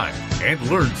laugh, cry, and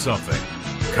learn something.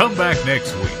 Come back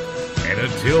next week. And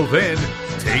until then,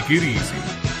 take it easy.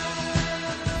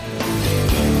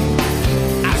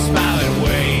 I smile and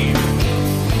wave.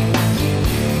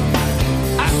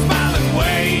 I smile and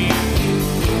wave.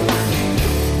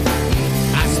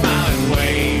 I smile and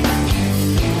wave.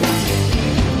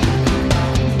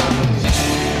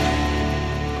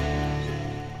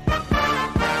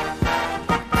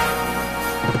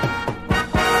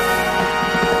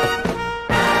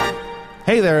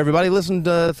 Hey there, everybody.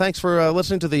 Thanks for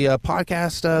listening to the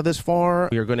podcast this far.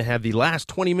 We are going to have the last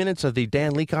 20 minutes of the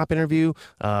Dan Leacock interview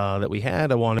that we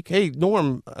had. Hey,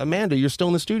 Norm, Amanda, you're still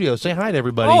in the studio. Say hi to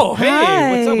everybody. Oh, hey,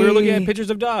 Hi. what's up? We were looking at pictures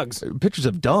of dogs. Pictures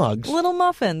of dogs? Little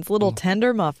muffins, little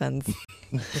tender muffins.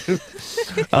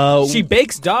 She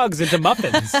bakes dogs into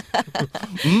muffins.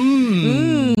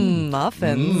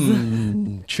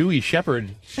 Muffins. Chewy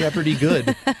shepherdy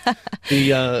good.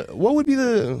 What would be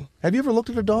have you ever looked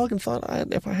at a dog and thought,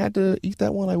 if I had to eat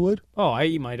that one, I would? Oh, I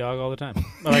eat my dog all the time.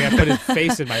 Like, I put his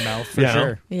face in my mouth for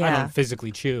sure. I Yeah. don't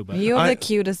physically chew, but You have the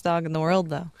cutest dog in the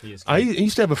world, though. he is. I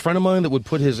used to have a friend of mine that would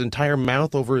put his entire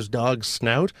mouth over his dog's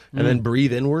snout and then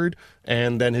breathe inward,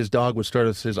 and then his dog would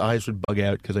his eyes would bug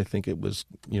out because I think it was,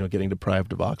 getting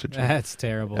deprived of oxygen. That's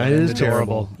terrible. That is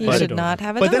adorable. terrible. You should not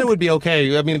have a But dog. then it would be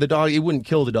okay. I mean, the dog, it wouldn't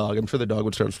kill the dog. I'm sure the dog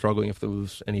would start struggling if there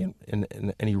was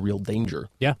any real danger.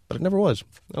 Yeah. But it never was.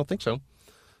 I don't think so.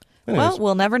 Well,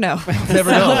 we'll never know.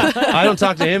 Never know. I don't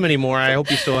talk to him anymore. I hope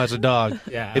he still has a dog.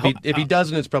 Yeah. If he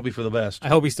doesn't, it's probably for the best. I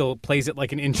hope he still plays it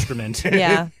like an instrument.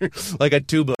 Yeah. Like a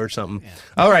tuba or something.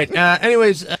 Yeah. All right.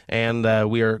 Anyways, and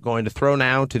we are going to throw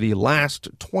now to the last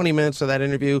 20 minutes of that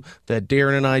interview that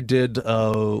Darren and I did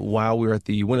while we were at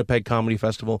the Winnipeg Comedy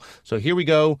Festival. So here we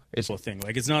go. It's a thing.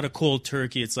 Like, it's not a cold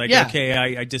turkey. It's like,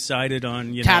 okay, I decided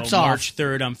on March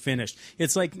 3rd, I'm finished.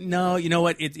 It's like, no, you know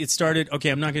what? It started, okay,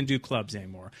 I'm not going to do clubs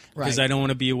anymore. Because I don't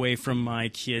want to be away from my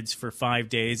kids for 5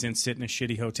 days and sit in a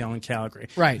shitty hotel in Calgary.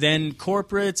 Right. Then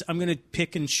corporates, I'm going to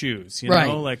pick and choose. You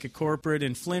know, like a corporate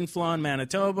in Flin Flon,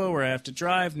 Manitoba, where I have to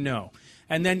drive. No.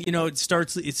 And then, it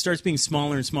starts being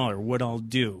smaller and smaller, what I'll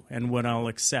do and what I'll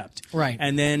accept. Right.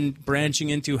 And then branching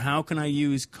into how can I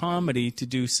use comedy to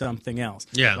do something else.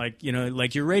 Yeah. Like,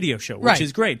 like your radio show, which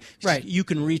is great. Right. You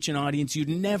can reach an audience you'd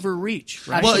never reach.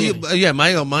 Right? Well,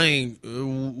 my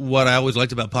what I always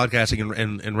liked about podcasting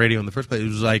and radio in the first place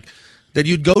was like, that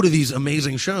you'd go to these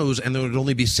amazing shows and there would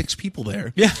only be 6 people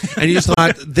there. Yeah. And you just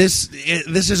thought, this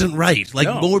isn't right. Like,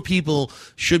 more people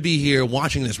should be here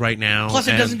watching this right now. Plus,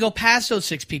 it doesn't go past those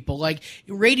 6 people. Like,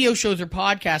 radio shows or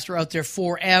podcasts are out there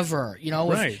forever.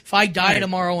 If I die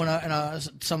tomorrow in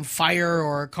some fire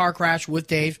or a car crash with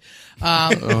Dave,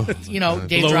 Dave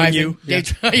driving. You.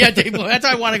 Dave, Dave, that's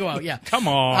how I want to go out, yeah. Come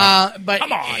on.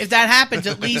 If that happens,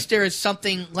 at least there is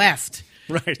something left.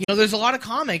 Right. There's a lot of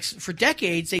comics for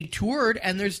decades. They toured,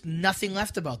 and there's nothing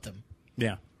left about them.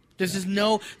 Yeah. They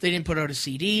didn't put out a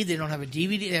CD. They don't have a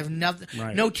DVD. They have nothing.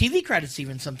 Right. No TV credits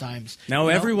even sometimes. Now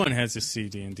everyone has a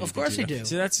CD and DVD. Of course they do.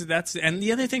 So that's and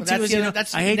the other thing too is,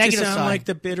 I hate to sound like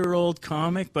the bitter old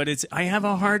comic, but I have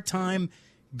a hard time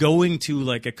going to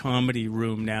like a comedy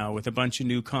room now with a bunch of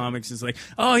new comics. Is like,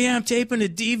 oh yeah, I'm taping a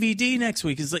DVD next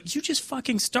week. It's like, you just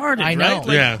fucking started. I know.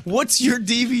 Right? Like, what's your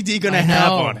DVD going to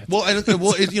have on it? Well,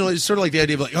 it's sort of like the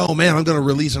idea of like, oh man, I'm going to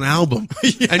release an album,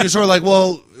 and you're sort of like,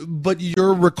 well, but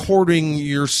you're recording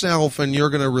yourself and you're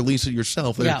going to release it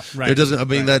yourself. It doesn't. I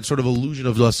mean, that sort of illusion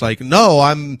of us like,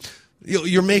 no,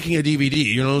 you're making a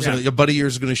DVD, so a buddy of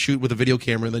yours is going to shoot with a video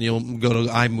camera, and then you'll go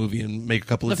to iMovie and make a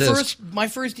couple of discs. My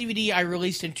first DVD I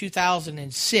released in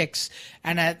 2006,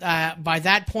 and by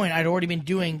that point, I'd already been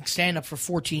doing stand-up for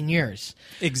 14 years.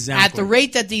 Exactly. At the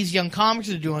rate that these young comics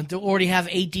are doing, they'll already have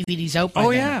 8 DVDs out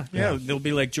by then. Yeah. They'll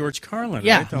be like George Carlin,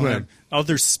 Yeah. right? They'll have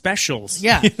other specials.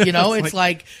 Yeah, it's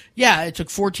like, it took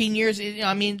 14 years.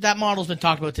 That model's been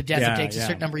talked about to death. It takes a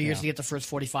certain number of years to get the first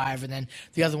 45, and then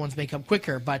the other ones may come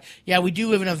quicker. But, we do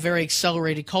live in a very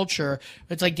accelerated culture.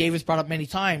 It's like David's brought up many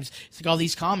times. It's like all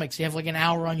these comics, they have like an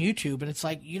hour on YouTube, and it's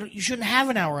like, you shouldn't have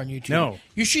an hour on YouTube. No.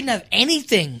 You shouldn't have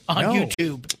anything on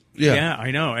YouTube. Yeah,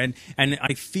 I know. And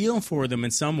I feel for them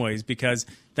in some ways because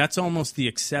that's almost the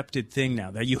accepted thing now,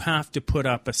 that you have to put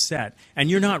up a set and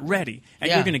you're not ready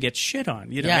and you're going to get shit on.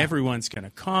 Everyone's going to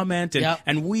comment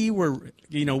and we were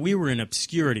in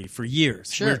obscurity for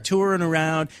years. Sure. We were touring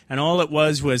around and all it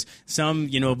was some,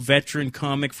 veteran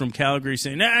comic from Calgary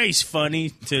saying, he's funny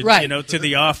to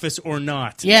The Office or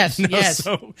not. Yes, yes.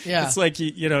 So it's like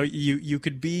you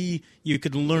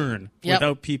could learn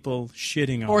without people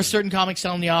shitting on or you. certain comics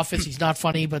tell in The Office he's not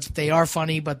funny, but they are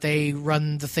funny, but they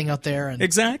run the thing out there. And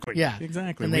Exactly. Yeah.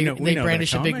 Exactly. And they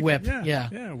brandish a big whip.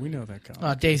 Yeah, we know that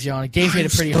comic. Dave's yawning. Dave hit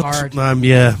it pretty hard. Dave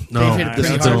hit it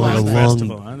pretty hard last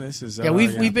festival. This is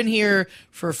we've been here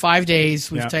for 5 days.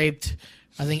 We've taped,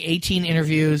 I think, 18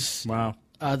 interviews. Wow.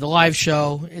 The live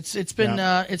show. It's been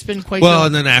quite well,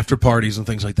 and then after parties and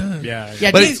things like that.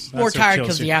 Yeah. Dave's more tired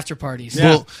because of the after parties. Yeah.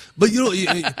 Well, but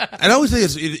I always think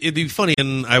it'd be funny,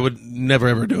 and I would never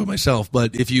ever do it myself.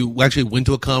 But if you actually went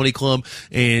to a comedy club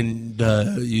and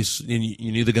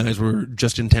you knew the guys were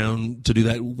just in town to do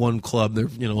that one club, they're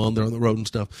they're on the road and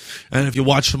stuff, and if you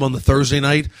watched them on the Thursday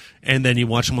night and then you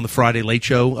watch them on the Friday late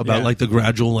show about like the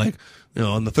gradual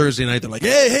on the Thursday night they're like,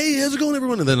 hey, how's it going,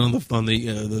 everyone? And then on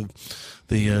the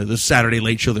Saturday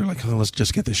late show, they're like, oh, let's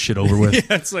just get this shit over with.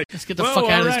 Yeah, it's like, let's get the fuck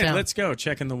out of this town. Let's go.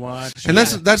 Checking the watch. And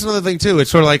that's another thing too.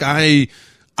 It's sort of like I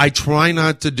try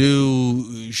not to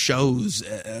do shows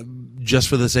just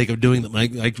for the sake of doing them.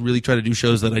 I really try to do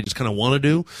shows that I just kind of want to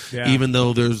do, even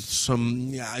though there's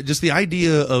some just the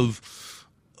idea of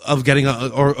getting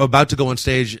or about to go on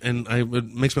stage, and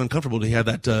it makes me uncomfortable to have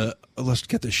that let's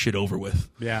get this shit over with.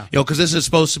 Yeah. Because this is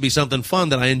supposed to be something fun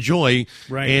that I enjoy.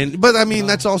 Right. But I mean,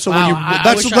 that's also when you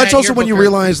that's also when you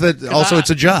realize that also it's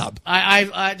a job.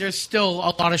 I there's still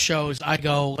a lot of shows I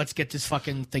go, let's get this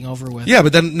fucking thing over with. Yeah,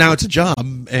 but then now it's a job,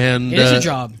 and it is a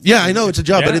job. Yeah, I know it's a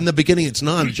job, but in the beginning it's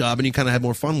not a job, and you kind of have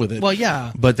more fun with it. Well,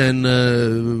 yeah. But then,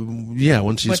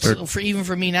 once you start, even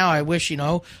for me now, I wish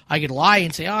I could lie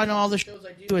and say, oh, I know all the shows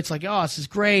I do. It's like, oh, this is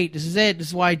great. This is it. This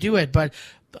is why I do it. But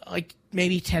like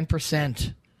maybe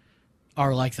 10%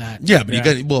 are like that. Yeah,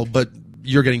 but but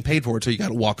you're getting paid for it, so you got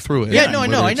to walk through it. Yeah, no, I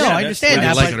know, I understand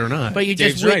that. Whether you like it or not. But you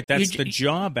Dave's just right. That's the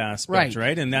job aspect,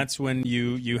 right? And that's when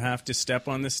you have to step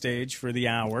on the stage for the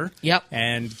hour,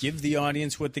 and give the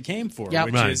audience what they came for,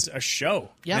 which is a show,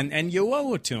 and you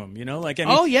owe it to them.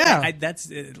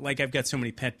 That's like I've got so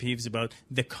many pet peeves about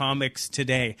the comics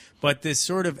today, but this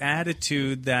sort of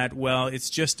attitude that it's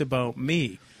just about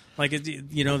me. Like,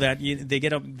 they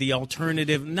get the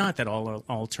alternative, not that all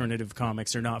alternative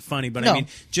comics are not funny, but I mean,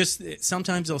 just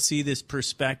sometimes I'll see this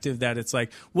perspective that it's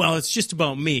like, well, it's just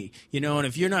about me, and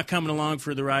if you're not coming along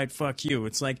for the ride, fuck you.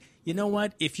 It's like, you know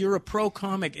what? If you're a pro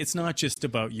comic, it's not just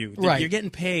about you. Right. You're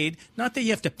getting paid, not that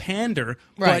you have to pander,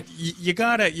 but you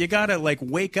gotta like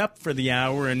wake up for the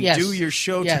hour and do your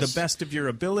show to the best of your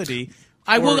ability.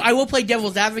 I will play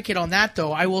devil's advocate on that,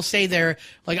 though. I will say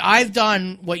I've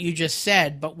done what you just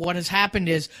said, but what has happened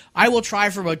is I will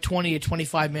try for about 20 to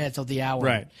 25 minutes of the hour.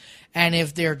 Right. And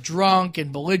if they're drunk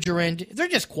and belligerent, they're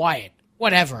just quiet.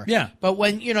 Whatever. Yeah. But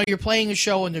when, you're playing a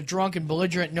show and they're drunk and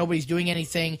belligerent, nobody's doing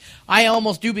anything, I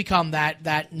almost do become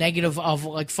that negative of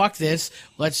like, fuck this,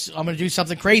 I'm going to do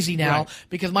something crazy now,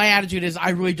 because my attitude is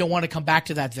I really don't want to come back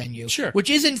to that venue. Sure.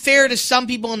 Which isn't fair to some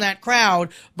people in that crowd,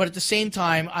 but at the same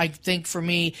time, I think for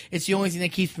me, it's the only thing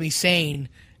that keeps me sane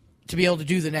to be able to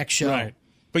do the next show. Right.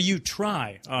 But you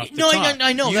try off the top.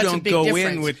 I know. You that's don't a big go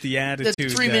difference. in with the attitude.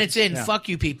 That's 3 minutes in, fuck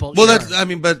you people. Well,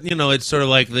 it's sort of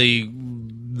like the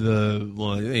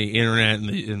internet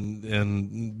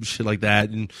and shit like that,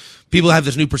 and people have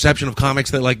this new perception of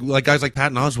comics that like guys like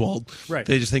Patton Oswalt. Right.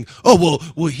 They just think, well,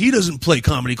 he doesn't play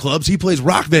comedy clubs; he plays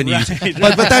rock venues. Right.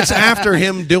 But that's after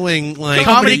him doing like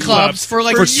comedy clubs for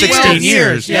 16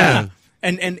 years. Yeah.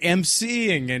 And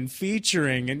MCing and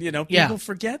featuring, and people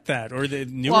forget that. Or the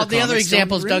newer the other comics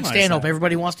example is don't Doug realize Stanhope. that.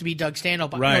 Everybody wants to be Doug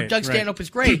Stanhope. Right, Doug Stanhope is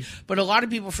great, but a lot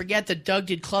of people forget that Doug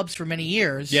did clubs for many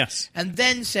years. Yes. And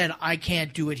then said, I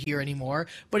can't do it here anymore.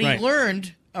 But he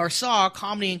learned or saw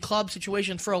comedy and club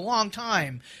situations for a long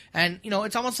time. And,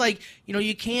 it's almost like,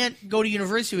 you can't go to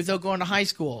university without going to high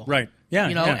school. Right. Yeah.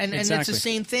 And exactly. it's the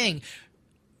same thing.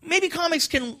 Maybe comics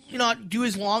can do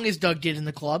as long as Doug did in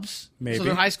the clubs. Maybe. So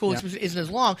their high school isn't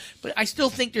as long. But I still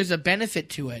think there's a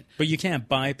benefit to it. But you can't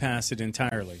bypass it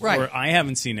entirely. Right. Or I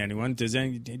haven't seen anyone. Do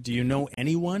you know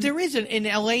anyone? There is in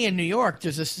L.A. and New York.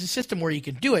 There's a system where you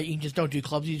can do it. You just don't do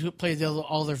clubs. You play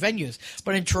all their venues.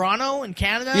 But in Toronto and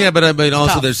Canada, but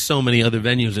also tough. there's so many other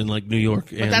venues in like New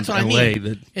York and that's what LA. I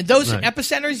mean. In those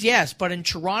epicenters, yes. But in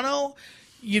Toronto,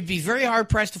 you'd be very hard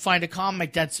pressed to find a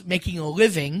comic that's making a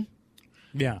living.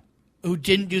 Yeah. Who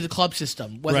didn't do the club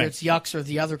system, whether it's Yucks or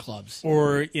the other clubs.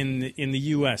 Or in the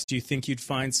U.S., do you think you'd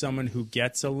find someone who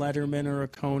gets a Letterman or a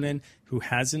Conan who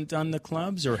hasn't done the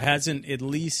clubs or doesn't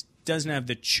have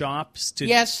the chops to?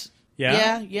 Yes.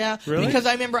 Yeah. Really? Because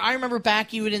I remember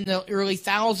back even in the early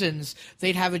thousands,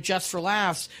 they'd have it Just for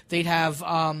Laughs. They'd have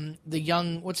the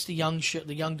Young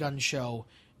Gun show.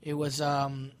 It was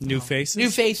New Faces. New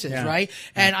Faces, yeah. right?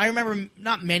 And I remember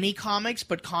not many comics,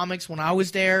 but comics when I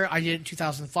was there. I did it in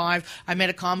 2005. I met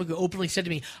a comic who openly said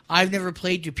to me, "I've never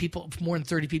played to more than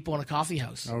 30 people in a coffee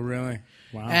house." Oh, really?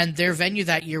 Wow. And their venue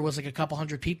that year was like a couple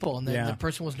hundred people, and the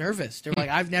person was nervous. They're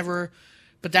like, "I've never."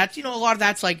 But that's a lot of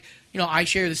that's like I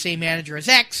share the same manager as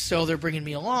X, so they're bringing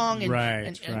me along. And,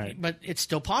 right. But it's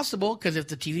still possible because if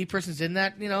the TV person's in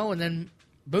that, and then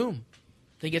boom,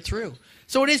 they get through.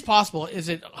 So it is possible. Is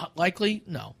it likely?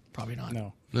 No, probably not.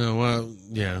 No. Well,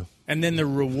 yeah. And then the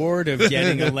reward of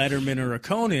getting a Letterman or a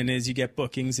Conan is you get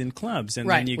bookings in clubs, and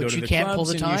then you go to the clubs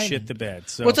and you shit the bed.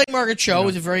 So it's like Margaret Cho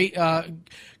is a very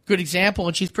good example,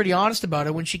 and she's pretty honest about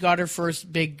it. When she got her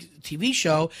first big TV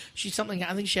show,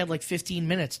 I think she had like 15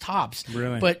 minutes tops.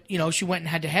 Really? But, she went and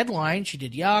had to headline. She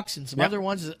did Yucks and some other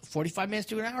ones, 45 minutes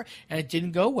to an hour, and it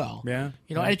didn't go well. Yeah.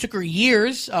 And it took her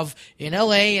years of in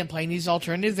L.A. and playing these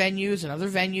alternative venues and other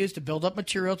venues to build up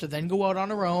material to then go out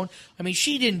on her own. I mean,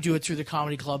 she didn't do it through the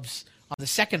comedy clubs on the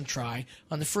second try.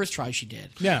 On the first try, she did.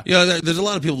 Yeah. There's a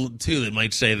lot of people, too, that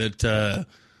might say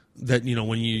that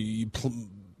when you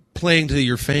playing to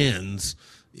your fans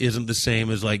isn't the same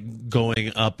as like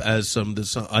going up as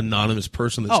this anonymous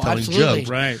person that's telling absolutely. jokes.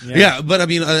 Right. Yeah, but I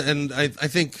mean, and I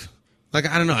think Like,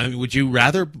 I don't know. I mean, would you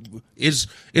rather? Is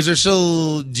there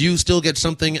still? Do you still get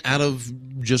something out of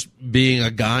just being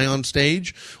a guy on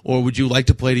stage, or would you like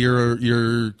to play to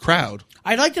your crowd?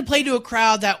 I'd like to play to a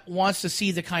crowd that wants to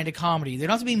see the kind of comedy. They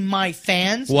don't have to be my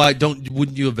fans. Why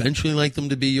wouldn't you eventually like them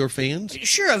to be your fans?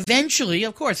 Sure, eventually,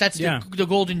 of course, that's the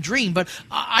golden dream. But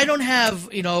I don't have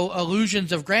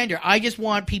illusions of grandeur. I just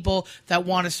want people that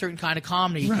want a certain kind of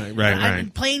comedy.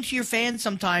 Right. Playing to your fans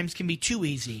sometimes can be too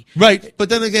easy. Right, but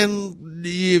then again,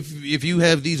 if you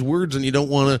have these words and you don't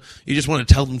want to, you just want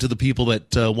to tell them to the people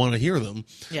that want to hear them.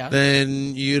 Yeah.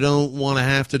 Then you don't want to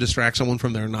have to distract someone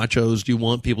from their nachos. You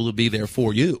want people to be there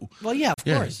for you. Well, yeah, of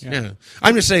course. Yeah.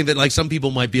 I'm just saying that, like, some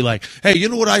people might be like, hey, you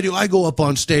know what I do? I go up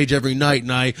on stage every night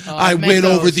and I win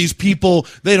over these people.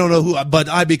 They don't know who, but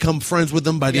I become friends with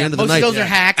them by the end of the night. Most of those are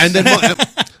hacks. And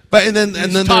then,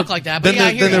 and then talk like that. But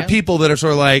then there are people that are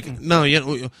sort of like, no,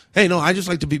 hey, no, I just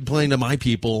like to be playing to my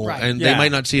people, and they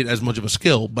might not see it as much of a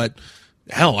skill, but.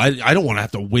 Hell, I don't want to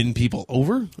have to win people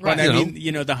over. Right. I mean,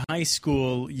 the high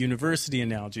school university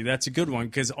analogy, that's a good one,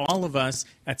 because all of us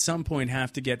at some point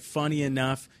have to get funny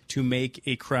enough to make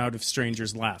a crowd of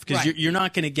strangers laugh. Because you're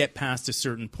not going to get past a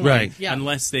certain point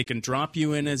unless they can drop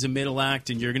you in as a middle act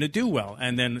and you're going to do well.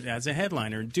 And then as a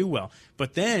headliner, do well.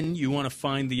 But then you want to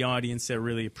find the audience that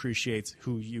really appreciates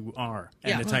who you are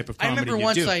and the type of comedy you do. I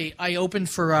remember once I opened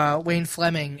for Wayne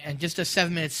Fleming, and just a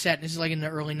 7-minute set. This is like in the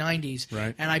early 90s.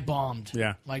 Right. And I bombed.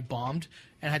 Yeah. Like bombed.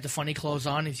 And had the funny clothes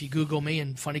on. If you Google me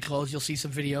and funny clothes, you'll see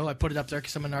some video. I put it up there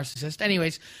because I'm a narcissist.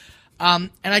 Anyways,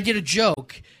 and I did a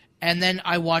joke. And then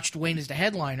I watched Wayne as the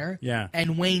headliner. Yeah.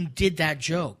 And Wayne did that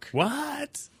joke.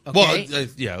 What? Okay. Well,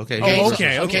 yeah,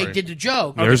 okay. Okay, did the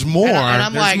joke. There's more. And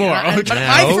I'm There's like, more. But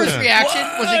my first reaction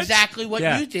was exactly what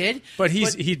you did. But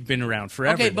he'd been around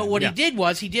forever. Okay, but what he did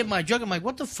was he did my joke. I'm like,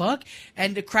 what the fuck?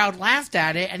 And the crowd laughed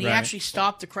at it, and he actually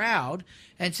stopped the crowd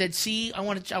and said, see, I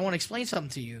want to explain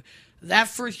something to you. That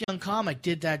first young comic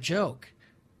did that joke.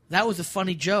 That was a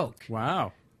funny joke.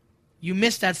 Wow. You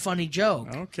missed that funny joke.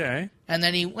 Okay. And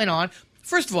then he went on.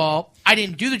 First of all, I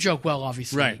didn't do the joke well,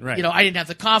 obviously. Right. I didn't have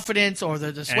the confidence or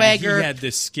the swagger. And he had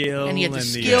the skill and the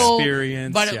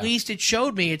experience. But at least it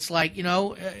showed me it's like,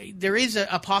 there is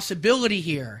a possibility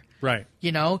here. Right.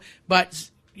 But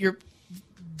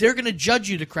they're going to judge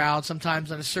you, the crowd,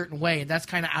 sometimes in a certain way, and that's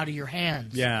kind of out of your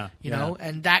hands. Yeah. You know,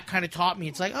 and that kind of taught me,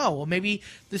 it's like, oh, well, maybe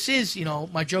this is,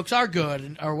 my jokes are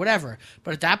good or whatever.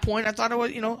 But at that point, I thought,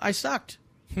 I sucked.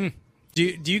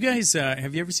 Do you guys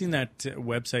have you ever seen that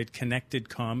website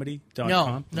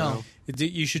connectedcomedy.com? No.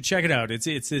 You should check it out.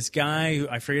 It's this guy who,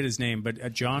 I forget his name,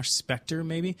 but Josh Spector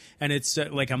maybe, and it's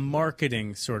like a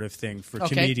marketing sort of thing for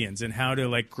comedians and how to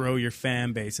like grow your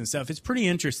fan base and stuff. It's pretty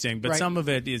interesting, but some of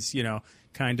it is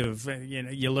kind of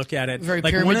you look at it very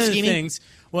like pyramid one of the scheming? things.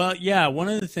 Well, yeah, one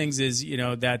of the things is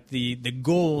that the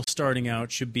goal starting out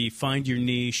should be find your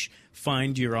niche,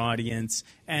 find your audience,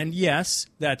 and yes,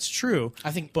 that's true.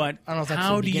 I think, but I don't know if that's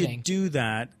how the do beginning. you do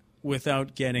that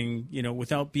without getting,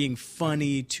 without being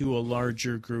funny to a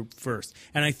larger group first?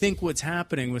 And I think what's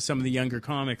happening with some of the younger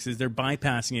comics is they're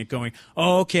bypassing it, going,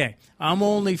 oh, okay, I'm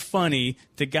only funny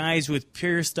to guys with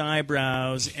pierced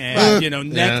eyebrows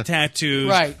and, neck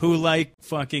tattoos who like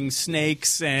fucking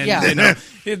snakes and,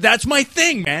 that's my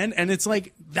thing, man. And it's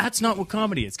like, that's not what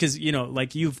comedy is. Because,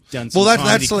 like you've done some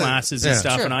comedy classes and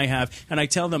stuff, and I have. And I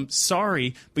tell them,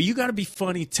 sorry, but you got to be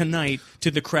funny tonight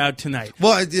to the crowd tonight.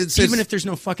 Well, even if there's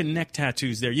no fucking neck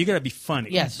tattoos there, you got to be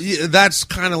funny. Yes. Yeah, that's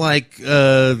kind of like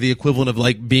the equivalent of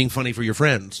like being funny for your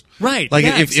friends. Right. Like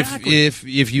exactly.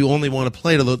 if you only want to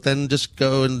play to look, then just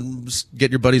go and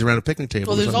get your buddies around a picnic table.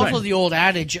 Well, there's also the old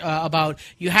adage about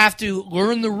you have to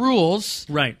learn the rules,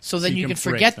 right? So then you can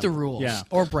forget the rules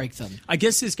or break them. I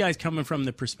guess this guy's coming from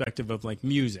the perspective of like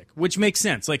music, which makes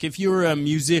sense. Like if you're a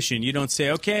musician, you don't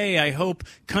say, okay, I hope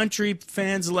country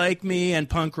fans like me and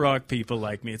punk rock people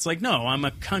like me. It's like, no, I'm a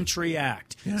country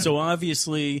act. Yeah. So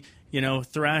obviously,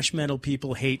 thrash metal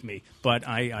people hate me, but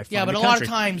I find but a lot of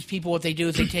times people, what they do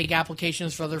is they take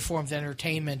applications for other forms of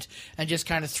entertainment and just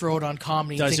kind of throw it on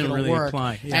comedy and think it'll really work.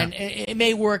 Apply. Yeah. And it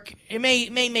may work. It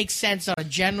may make sense on a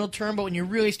general term, but when you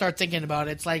really start thinking about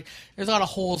it, it's like there's a lot of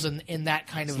holes in that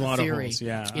kind of a theory. Holes.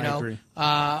 Yeah, I agree.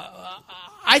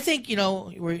 I think,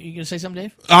 were you going to say something,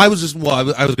 Dave? I was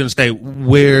going to say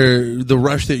where the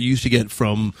rush that you used to get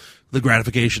from the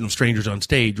gratification of strangers on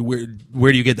stage, where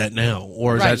do you get that now?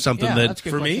 Or is that something that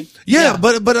for me? Yeah,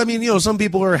 but I mean, some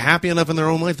people are happy enough in their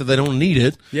own life that they don't need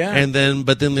it. Yeah. And then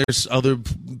there's other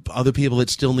people that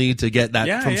still need to get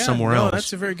that from somewhere else.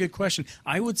 That's a very good question.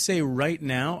 I would say right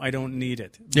now I don't need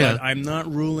it. But I'm not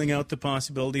ruling out the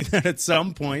possibility that at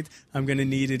some point I'm going to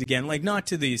need it again. Like not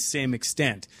to the same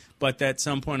extent, but at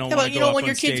some point I'll Yeah, want but to go up when on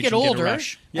your kids stage get and get a older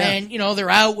rush. and they're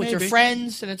out with their Maybe.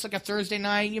 friends and it's like a Thursday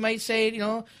night, you might say,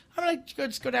 I'm gonna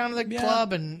just go down to the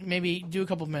club and maybe do a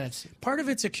couple of minutes. Part of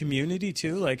it's a community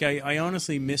too. Like I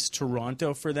honestly miss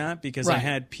Toronto for that because I Right.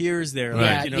 had peers there,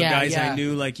 Right. like guys I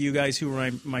knew, like you guys who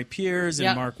were my peers,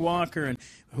 and Mark Walker, and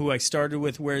who I started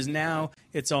with. Whereas now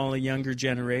it's all a younger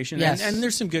generation, Yes. and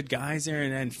there's some good guys there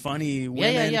and funny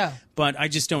women. But I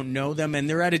just don't know them, and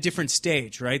they're at a different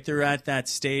stage, right? They're at that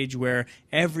stage where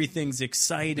everything's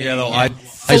exciting, full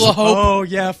of hope. Oh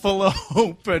yeah, full of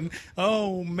hope, and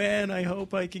oh man, I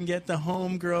hope I can get the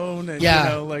homegrown, and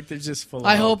like they're just full of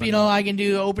I hope. hope I can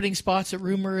do opening spots at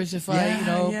Rumors if I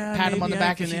pat them on the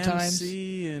back a few times.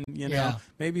 And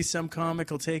maybe some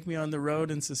comic will take me on the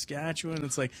road in Saskatchewan.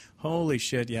 It's like, holy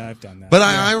shit, I've done that. But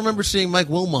I remember seeing Mike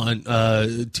Wilmot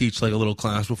teach like a little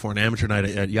class before an amateur night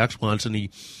at Yucksplunks,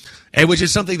 and which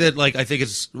is something that like I think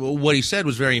it's what he said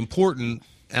was very important.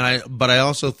 But I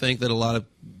also think that a lot of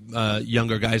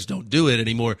younger guys don't do it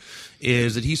anymore.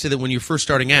 Is that he said that when you're first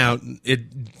starting out,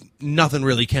 nothing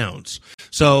really counts.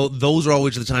 So those are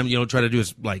always the time try to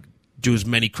do as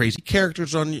many crazy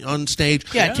characters on stage.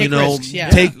 Yeah, take risks.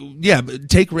 Yeah.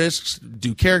 Take risks.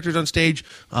 Do characters on stage.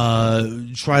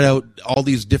 Try out all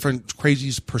these different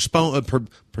crazy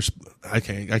I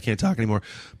can't talk anymore.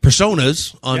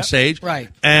 Personas on stage, right?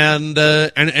 And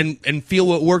feel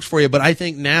what works for you. But I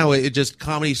think now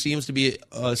comedy seems to be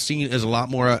seen as a lot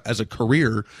more as a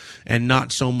career and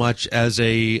not so much as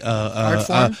an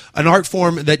art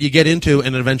form that you get into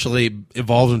and eventually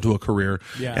evolves into a career.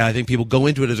 Yeah. And I think people go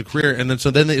into it as a career, and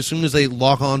then as soon as they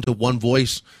lock on to one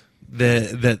voice,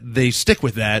 that they stick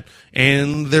with that,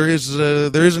 and there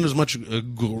isn't as much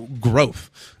growth.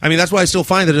 I mean, that's why I still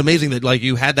find it amazing that like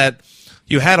you had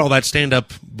all that stand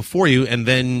up before you, and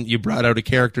then you brought out a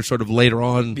character sort of later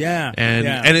on. And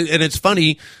it's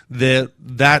funny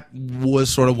that was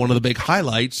sort of one of the big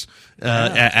highlights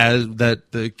as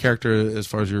that the character as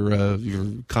far as your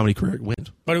comedy career went.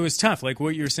 But it was tough, like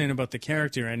what you were saying about the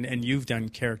character, and you've done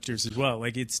characters as well.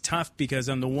 Like it's tough because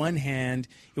on the one hand,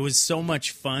 it was so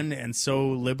much fun and so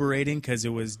liberating because it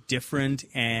was different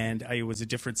and it was a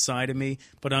different side of me.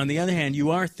 But on the other hand, you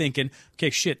are thinking, okay,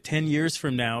 shit, 10 years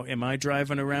from now, am I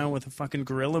driving around with a fucking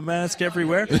gorilla mask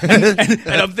everywhere? and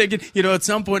I'm thinking, at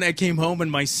some point I came home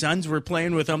and my sons were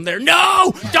playing with them. They're,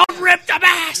 no, don't rip the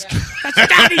mask. That's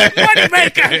Daddy's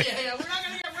moneymaker.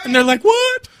 And they're like,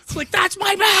 what? It's like, that's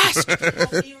my mask.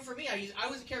 Well, even for me, I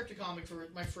was a character comic for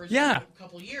my first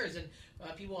couple of years, and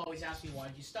people always ask me, why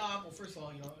did you stop? Well, first of all,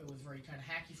 it was very kind of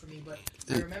hacky for me, but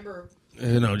I remember...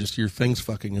 No, just your thing's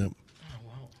fucking up. Oh,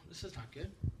 wow. This is not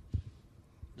good.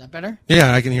 Is that better?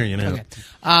 Yeah, I can hear you now.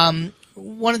 Okay.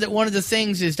 One of the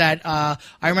things is that I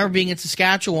remember being in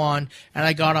Saskatchewan, and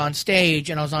I got on stage,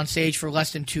 and I was on stage for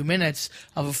less than 2 minutes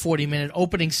of a 40-minute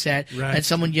opening set, and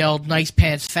someone yelled, "Nice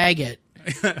pants, faggot."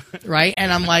 Right,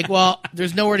 and I'm like, well,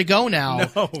 there's nowhere to go now.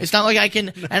 No. It's not like I can,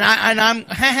 and I'm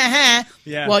ha ha ha.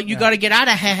 Yeah, well, you got to get out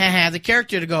of ha ha ha the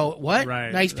character to go what?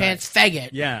 Right, nice pants, faggot.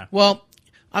 Yeah. Well,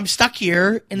 I'm stuck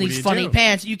here in What these do you funny do?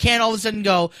 pants. You can't all of a sudden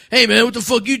go, hey man, what the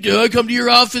fuck you do? I come to your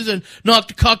office and knock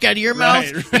the cock out of your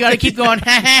mouth. Right. You got to keep going,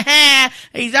 ha ha ha.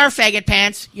 These are faggot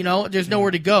pants. There's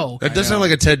nowhere to go. That does sound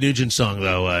like a Ted Nugent song,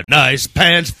 though. Nice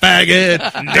pants, faggot.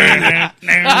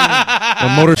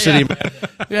 A Motor City Man.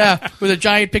 Yeah, with a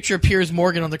giant picture of Piers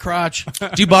Morgan on the crotch. Do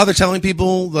you bother telling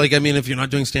people, like, I mean, if you're not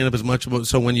doing stand-up as much,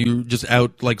 so when you just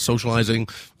out, like, socializing,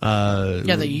 that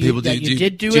you people, did do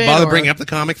do you it, bother or- bringing up the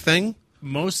comic thing?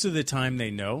 Most of the time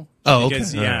they know. Oh, okay.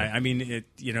 Because, All yeah, right. I mean,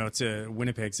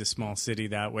 Winnipeg's a small city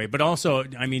that way. But also,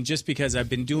 I mean, just because I've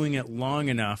been doing it long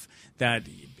enough that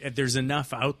there's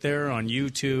enough out there on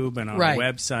YouTube and on Right. a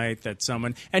website that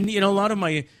someone... And, a lot of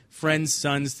my friends'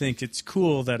 sons think it's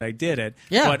cool that I did it.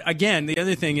 Yeah. But, again, the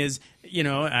other thing is,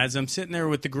 as I'm sitting there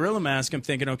with the gorilla mask, I'm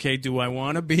thinking, okay, do I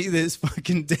want to be this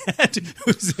fucking dad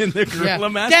who's in the gorilla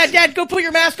mask? Dad, go put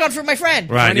your mask on for my friend.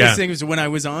 Right, Funniest yeah. thing was when I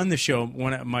was on the show,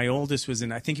 my oldest was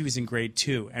I think he was in grade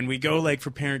 2, and we go like for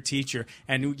parent teacher,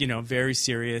 and very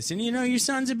serious, and your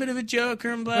son's a bit of a joker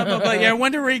and blah blah blah. Yeah, I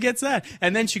wonder where he gets that.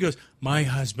 And then she goes, "My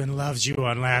husband loves you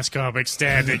on Last Comic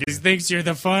Standing. He thinks you're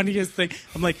the funniest thing."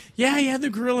 I'm like, yeah, the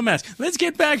gorilla mask. Let's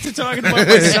get back to talking about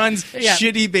my son's Yeah.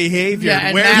 shitty behavior, Yeah,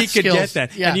 and where he math could skills. get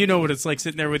that. Yeah. And you know what it's like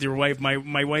sitting there with your wife. My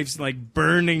wife's like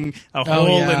burning a Oh,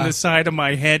 hole yeah. in the side of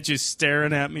my head, just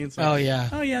staring at me. It's like, Oh, yeah.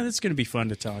 that's going to be fun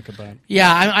to talk about.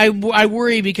 Yeah, I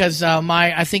worry because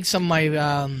I think some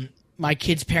of my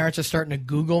kids' parents are starting to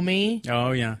Google me,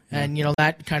 Oh yeah, and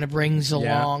that kind of brings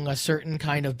along a certain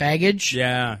kind of baggage.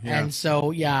 yeah. And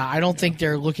so, I don't think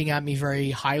they're looking at me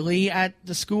very highly at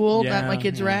the school that Yeah, my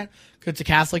kids are yeah. at, because it's a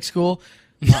Catholic school.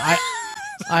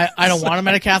 I don't want him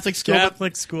at a Catholic school.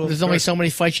 Catholic school. There's only so many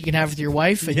fights you can have with your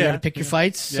wife, and you got to pick your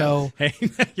fights. Yeah. So, hey,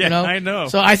 yeah, I know.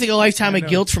 So I think a lifetime of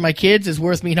guilt for my kids is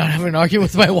worth me not having an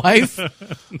argument with my wife. We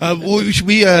kind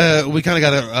of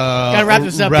got to wrap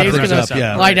this up. Dave's going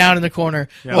to lie down in the corner.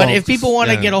 Yeah. But if people want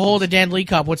to get a hold of Dan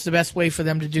Leacock, what's the best way for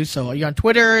them to do so? Are you on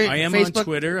Twitter? I am Facebook? on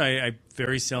Twitter. I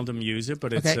very seldom use it,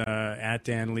 but it's at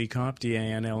Dan Leacopp,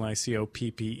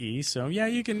 DanLicoppe. So yeah,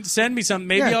 you can send me something.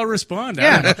 Maybe I'll respond.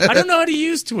 Yeah. I don't know how to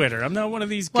use Twitter. I'm not one of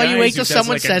these guys. Well, you wait till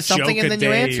someone like says something and then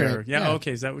you answer it. Yeah.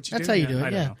 Okay. Is that what you do? That's how you do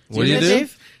it. Yeah. What do you do,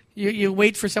 Dave? You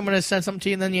wait for someone to send something to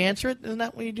you and then you answer it. Isn't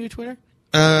that what you do, Twitter?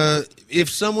 If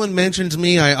someone mentions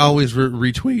me, I always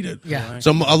retweet it. Yeah.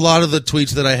 So a lot of the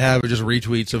tweets that I have are just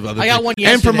retweets of other. I got things. one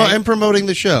yesterday. And promoting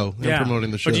the show. Yeah. And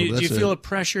promoting the show. But do you feel a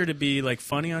pressure to be like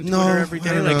funny on Twitter every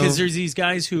day? Like, because there's these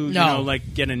guys who you know,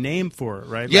 like get a name for it,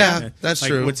 right? Yeah, like, that's like,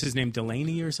 true. What's his name?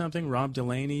 Delaney or something? Rob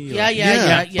Delaney?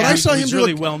 Yeah. But I saw him He's do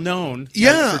really well known.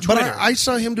 Yeah, for but Twitter. I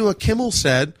saw him do a Kimmel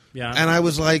set. Yeah. And I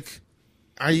was like,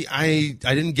 I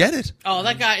didn't get it. Oh,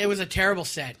 that guy! It was a terrible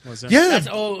set. Was it? Yeah.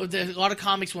 A lot of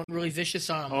comics went really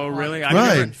vicious on him. Oh, really?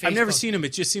 Right. I've never seen him.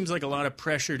 It just seems like a lot of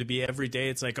pressure to be every day.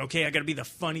 It's like, okay, I got to be the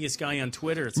funniest guy on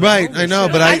Twitter. It's Right, like, I know,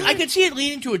 shit. but I could see it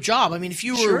leading to a job. I mean, if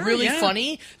you were really yeah.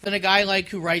 funny, then a guy like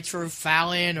who writes for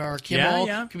Fallon or Kimmel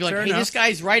could be like, fair "Hey, enough. this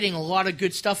guy's writing a lot of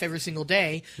good stuff every single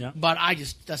day." Yeah. But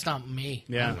that's not me.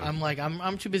 Yeah.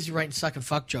 I'm too busy writing suck and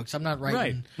fuck jokes. I'm not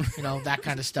writing, that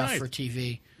kind of stuff for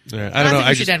TV. Yeah, I don't know. Think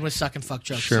we should end with suck and fuck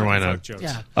jokes. Sure, why not?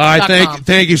 Yeah. All right,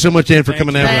 thank you so much, Dan, for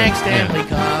coming out. Thanks, Dan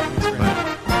Leacock.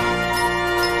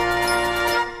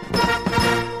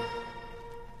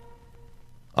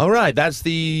 All right, that's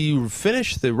the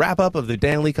wrap up of the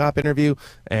Dan Leacopp interview,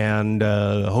 and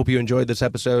I hope you enjoyed this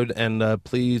episode, and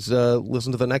please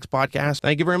listen to the next podcast.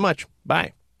 Thank you very much.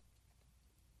 Bye.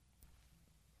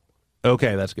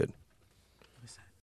 Okay, that's good.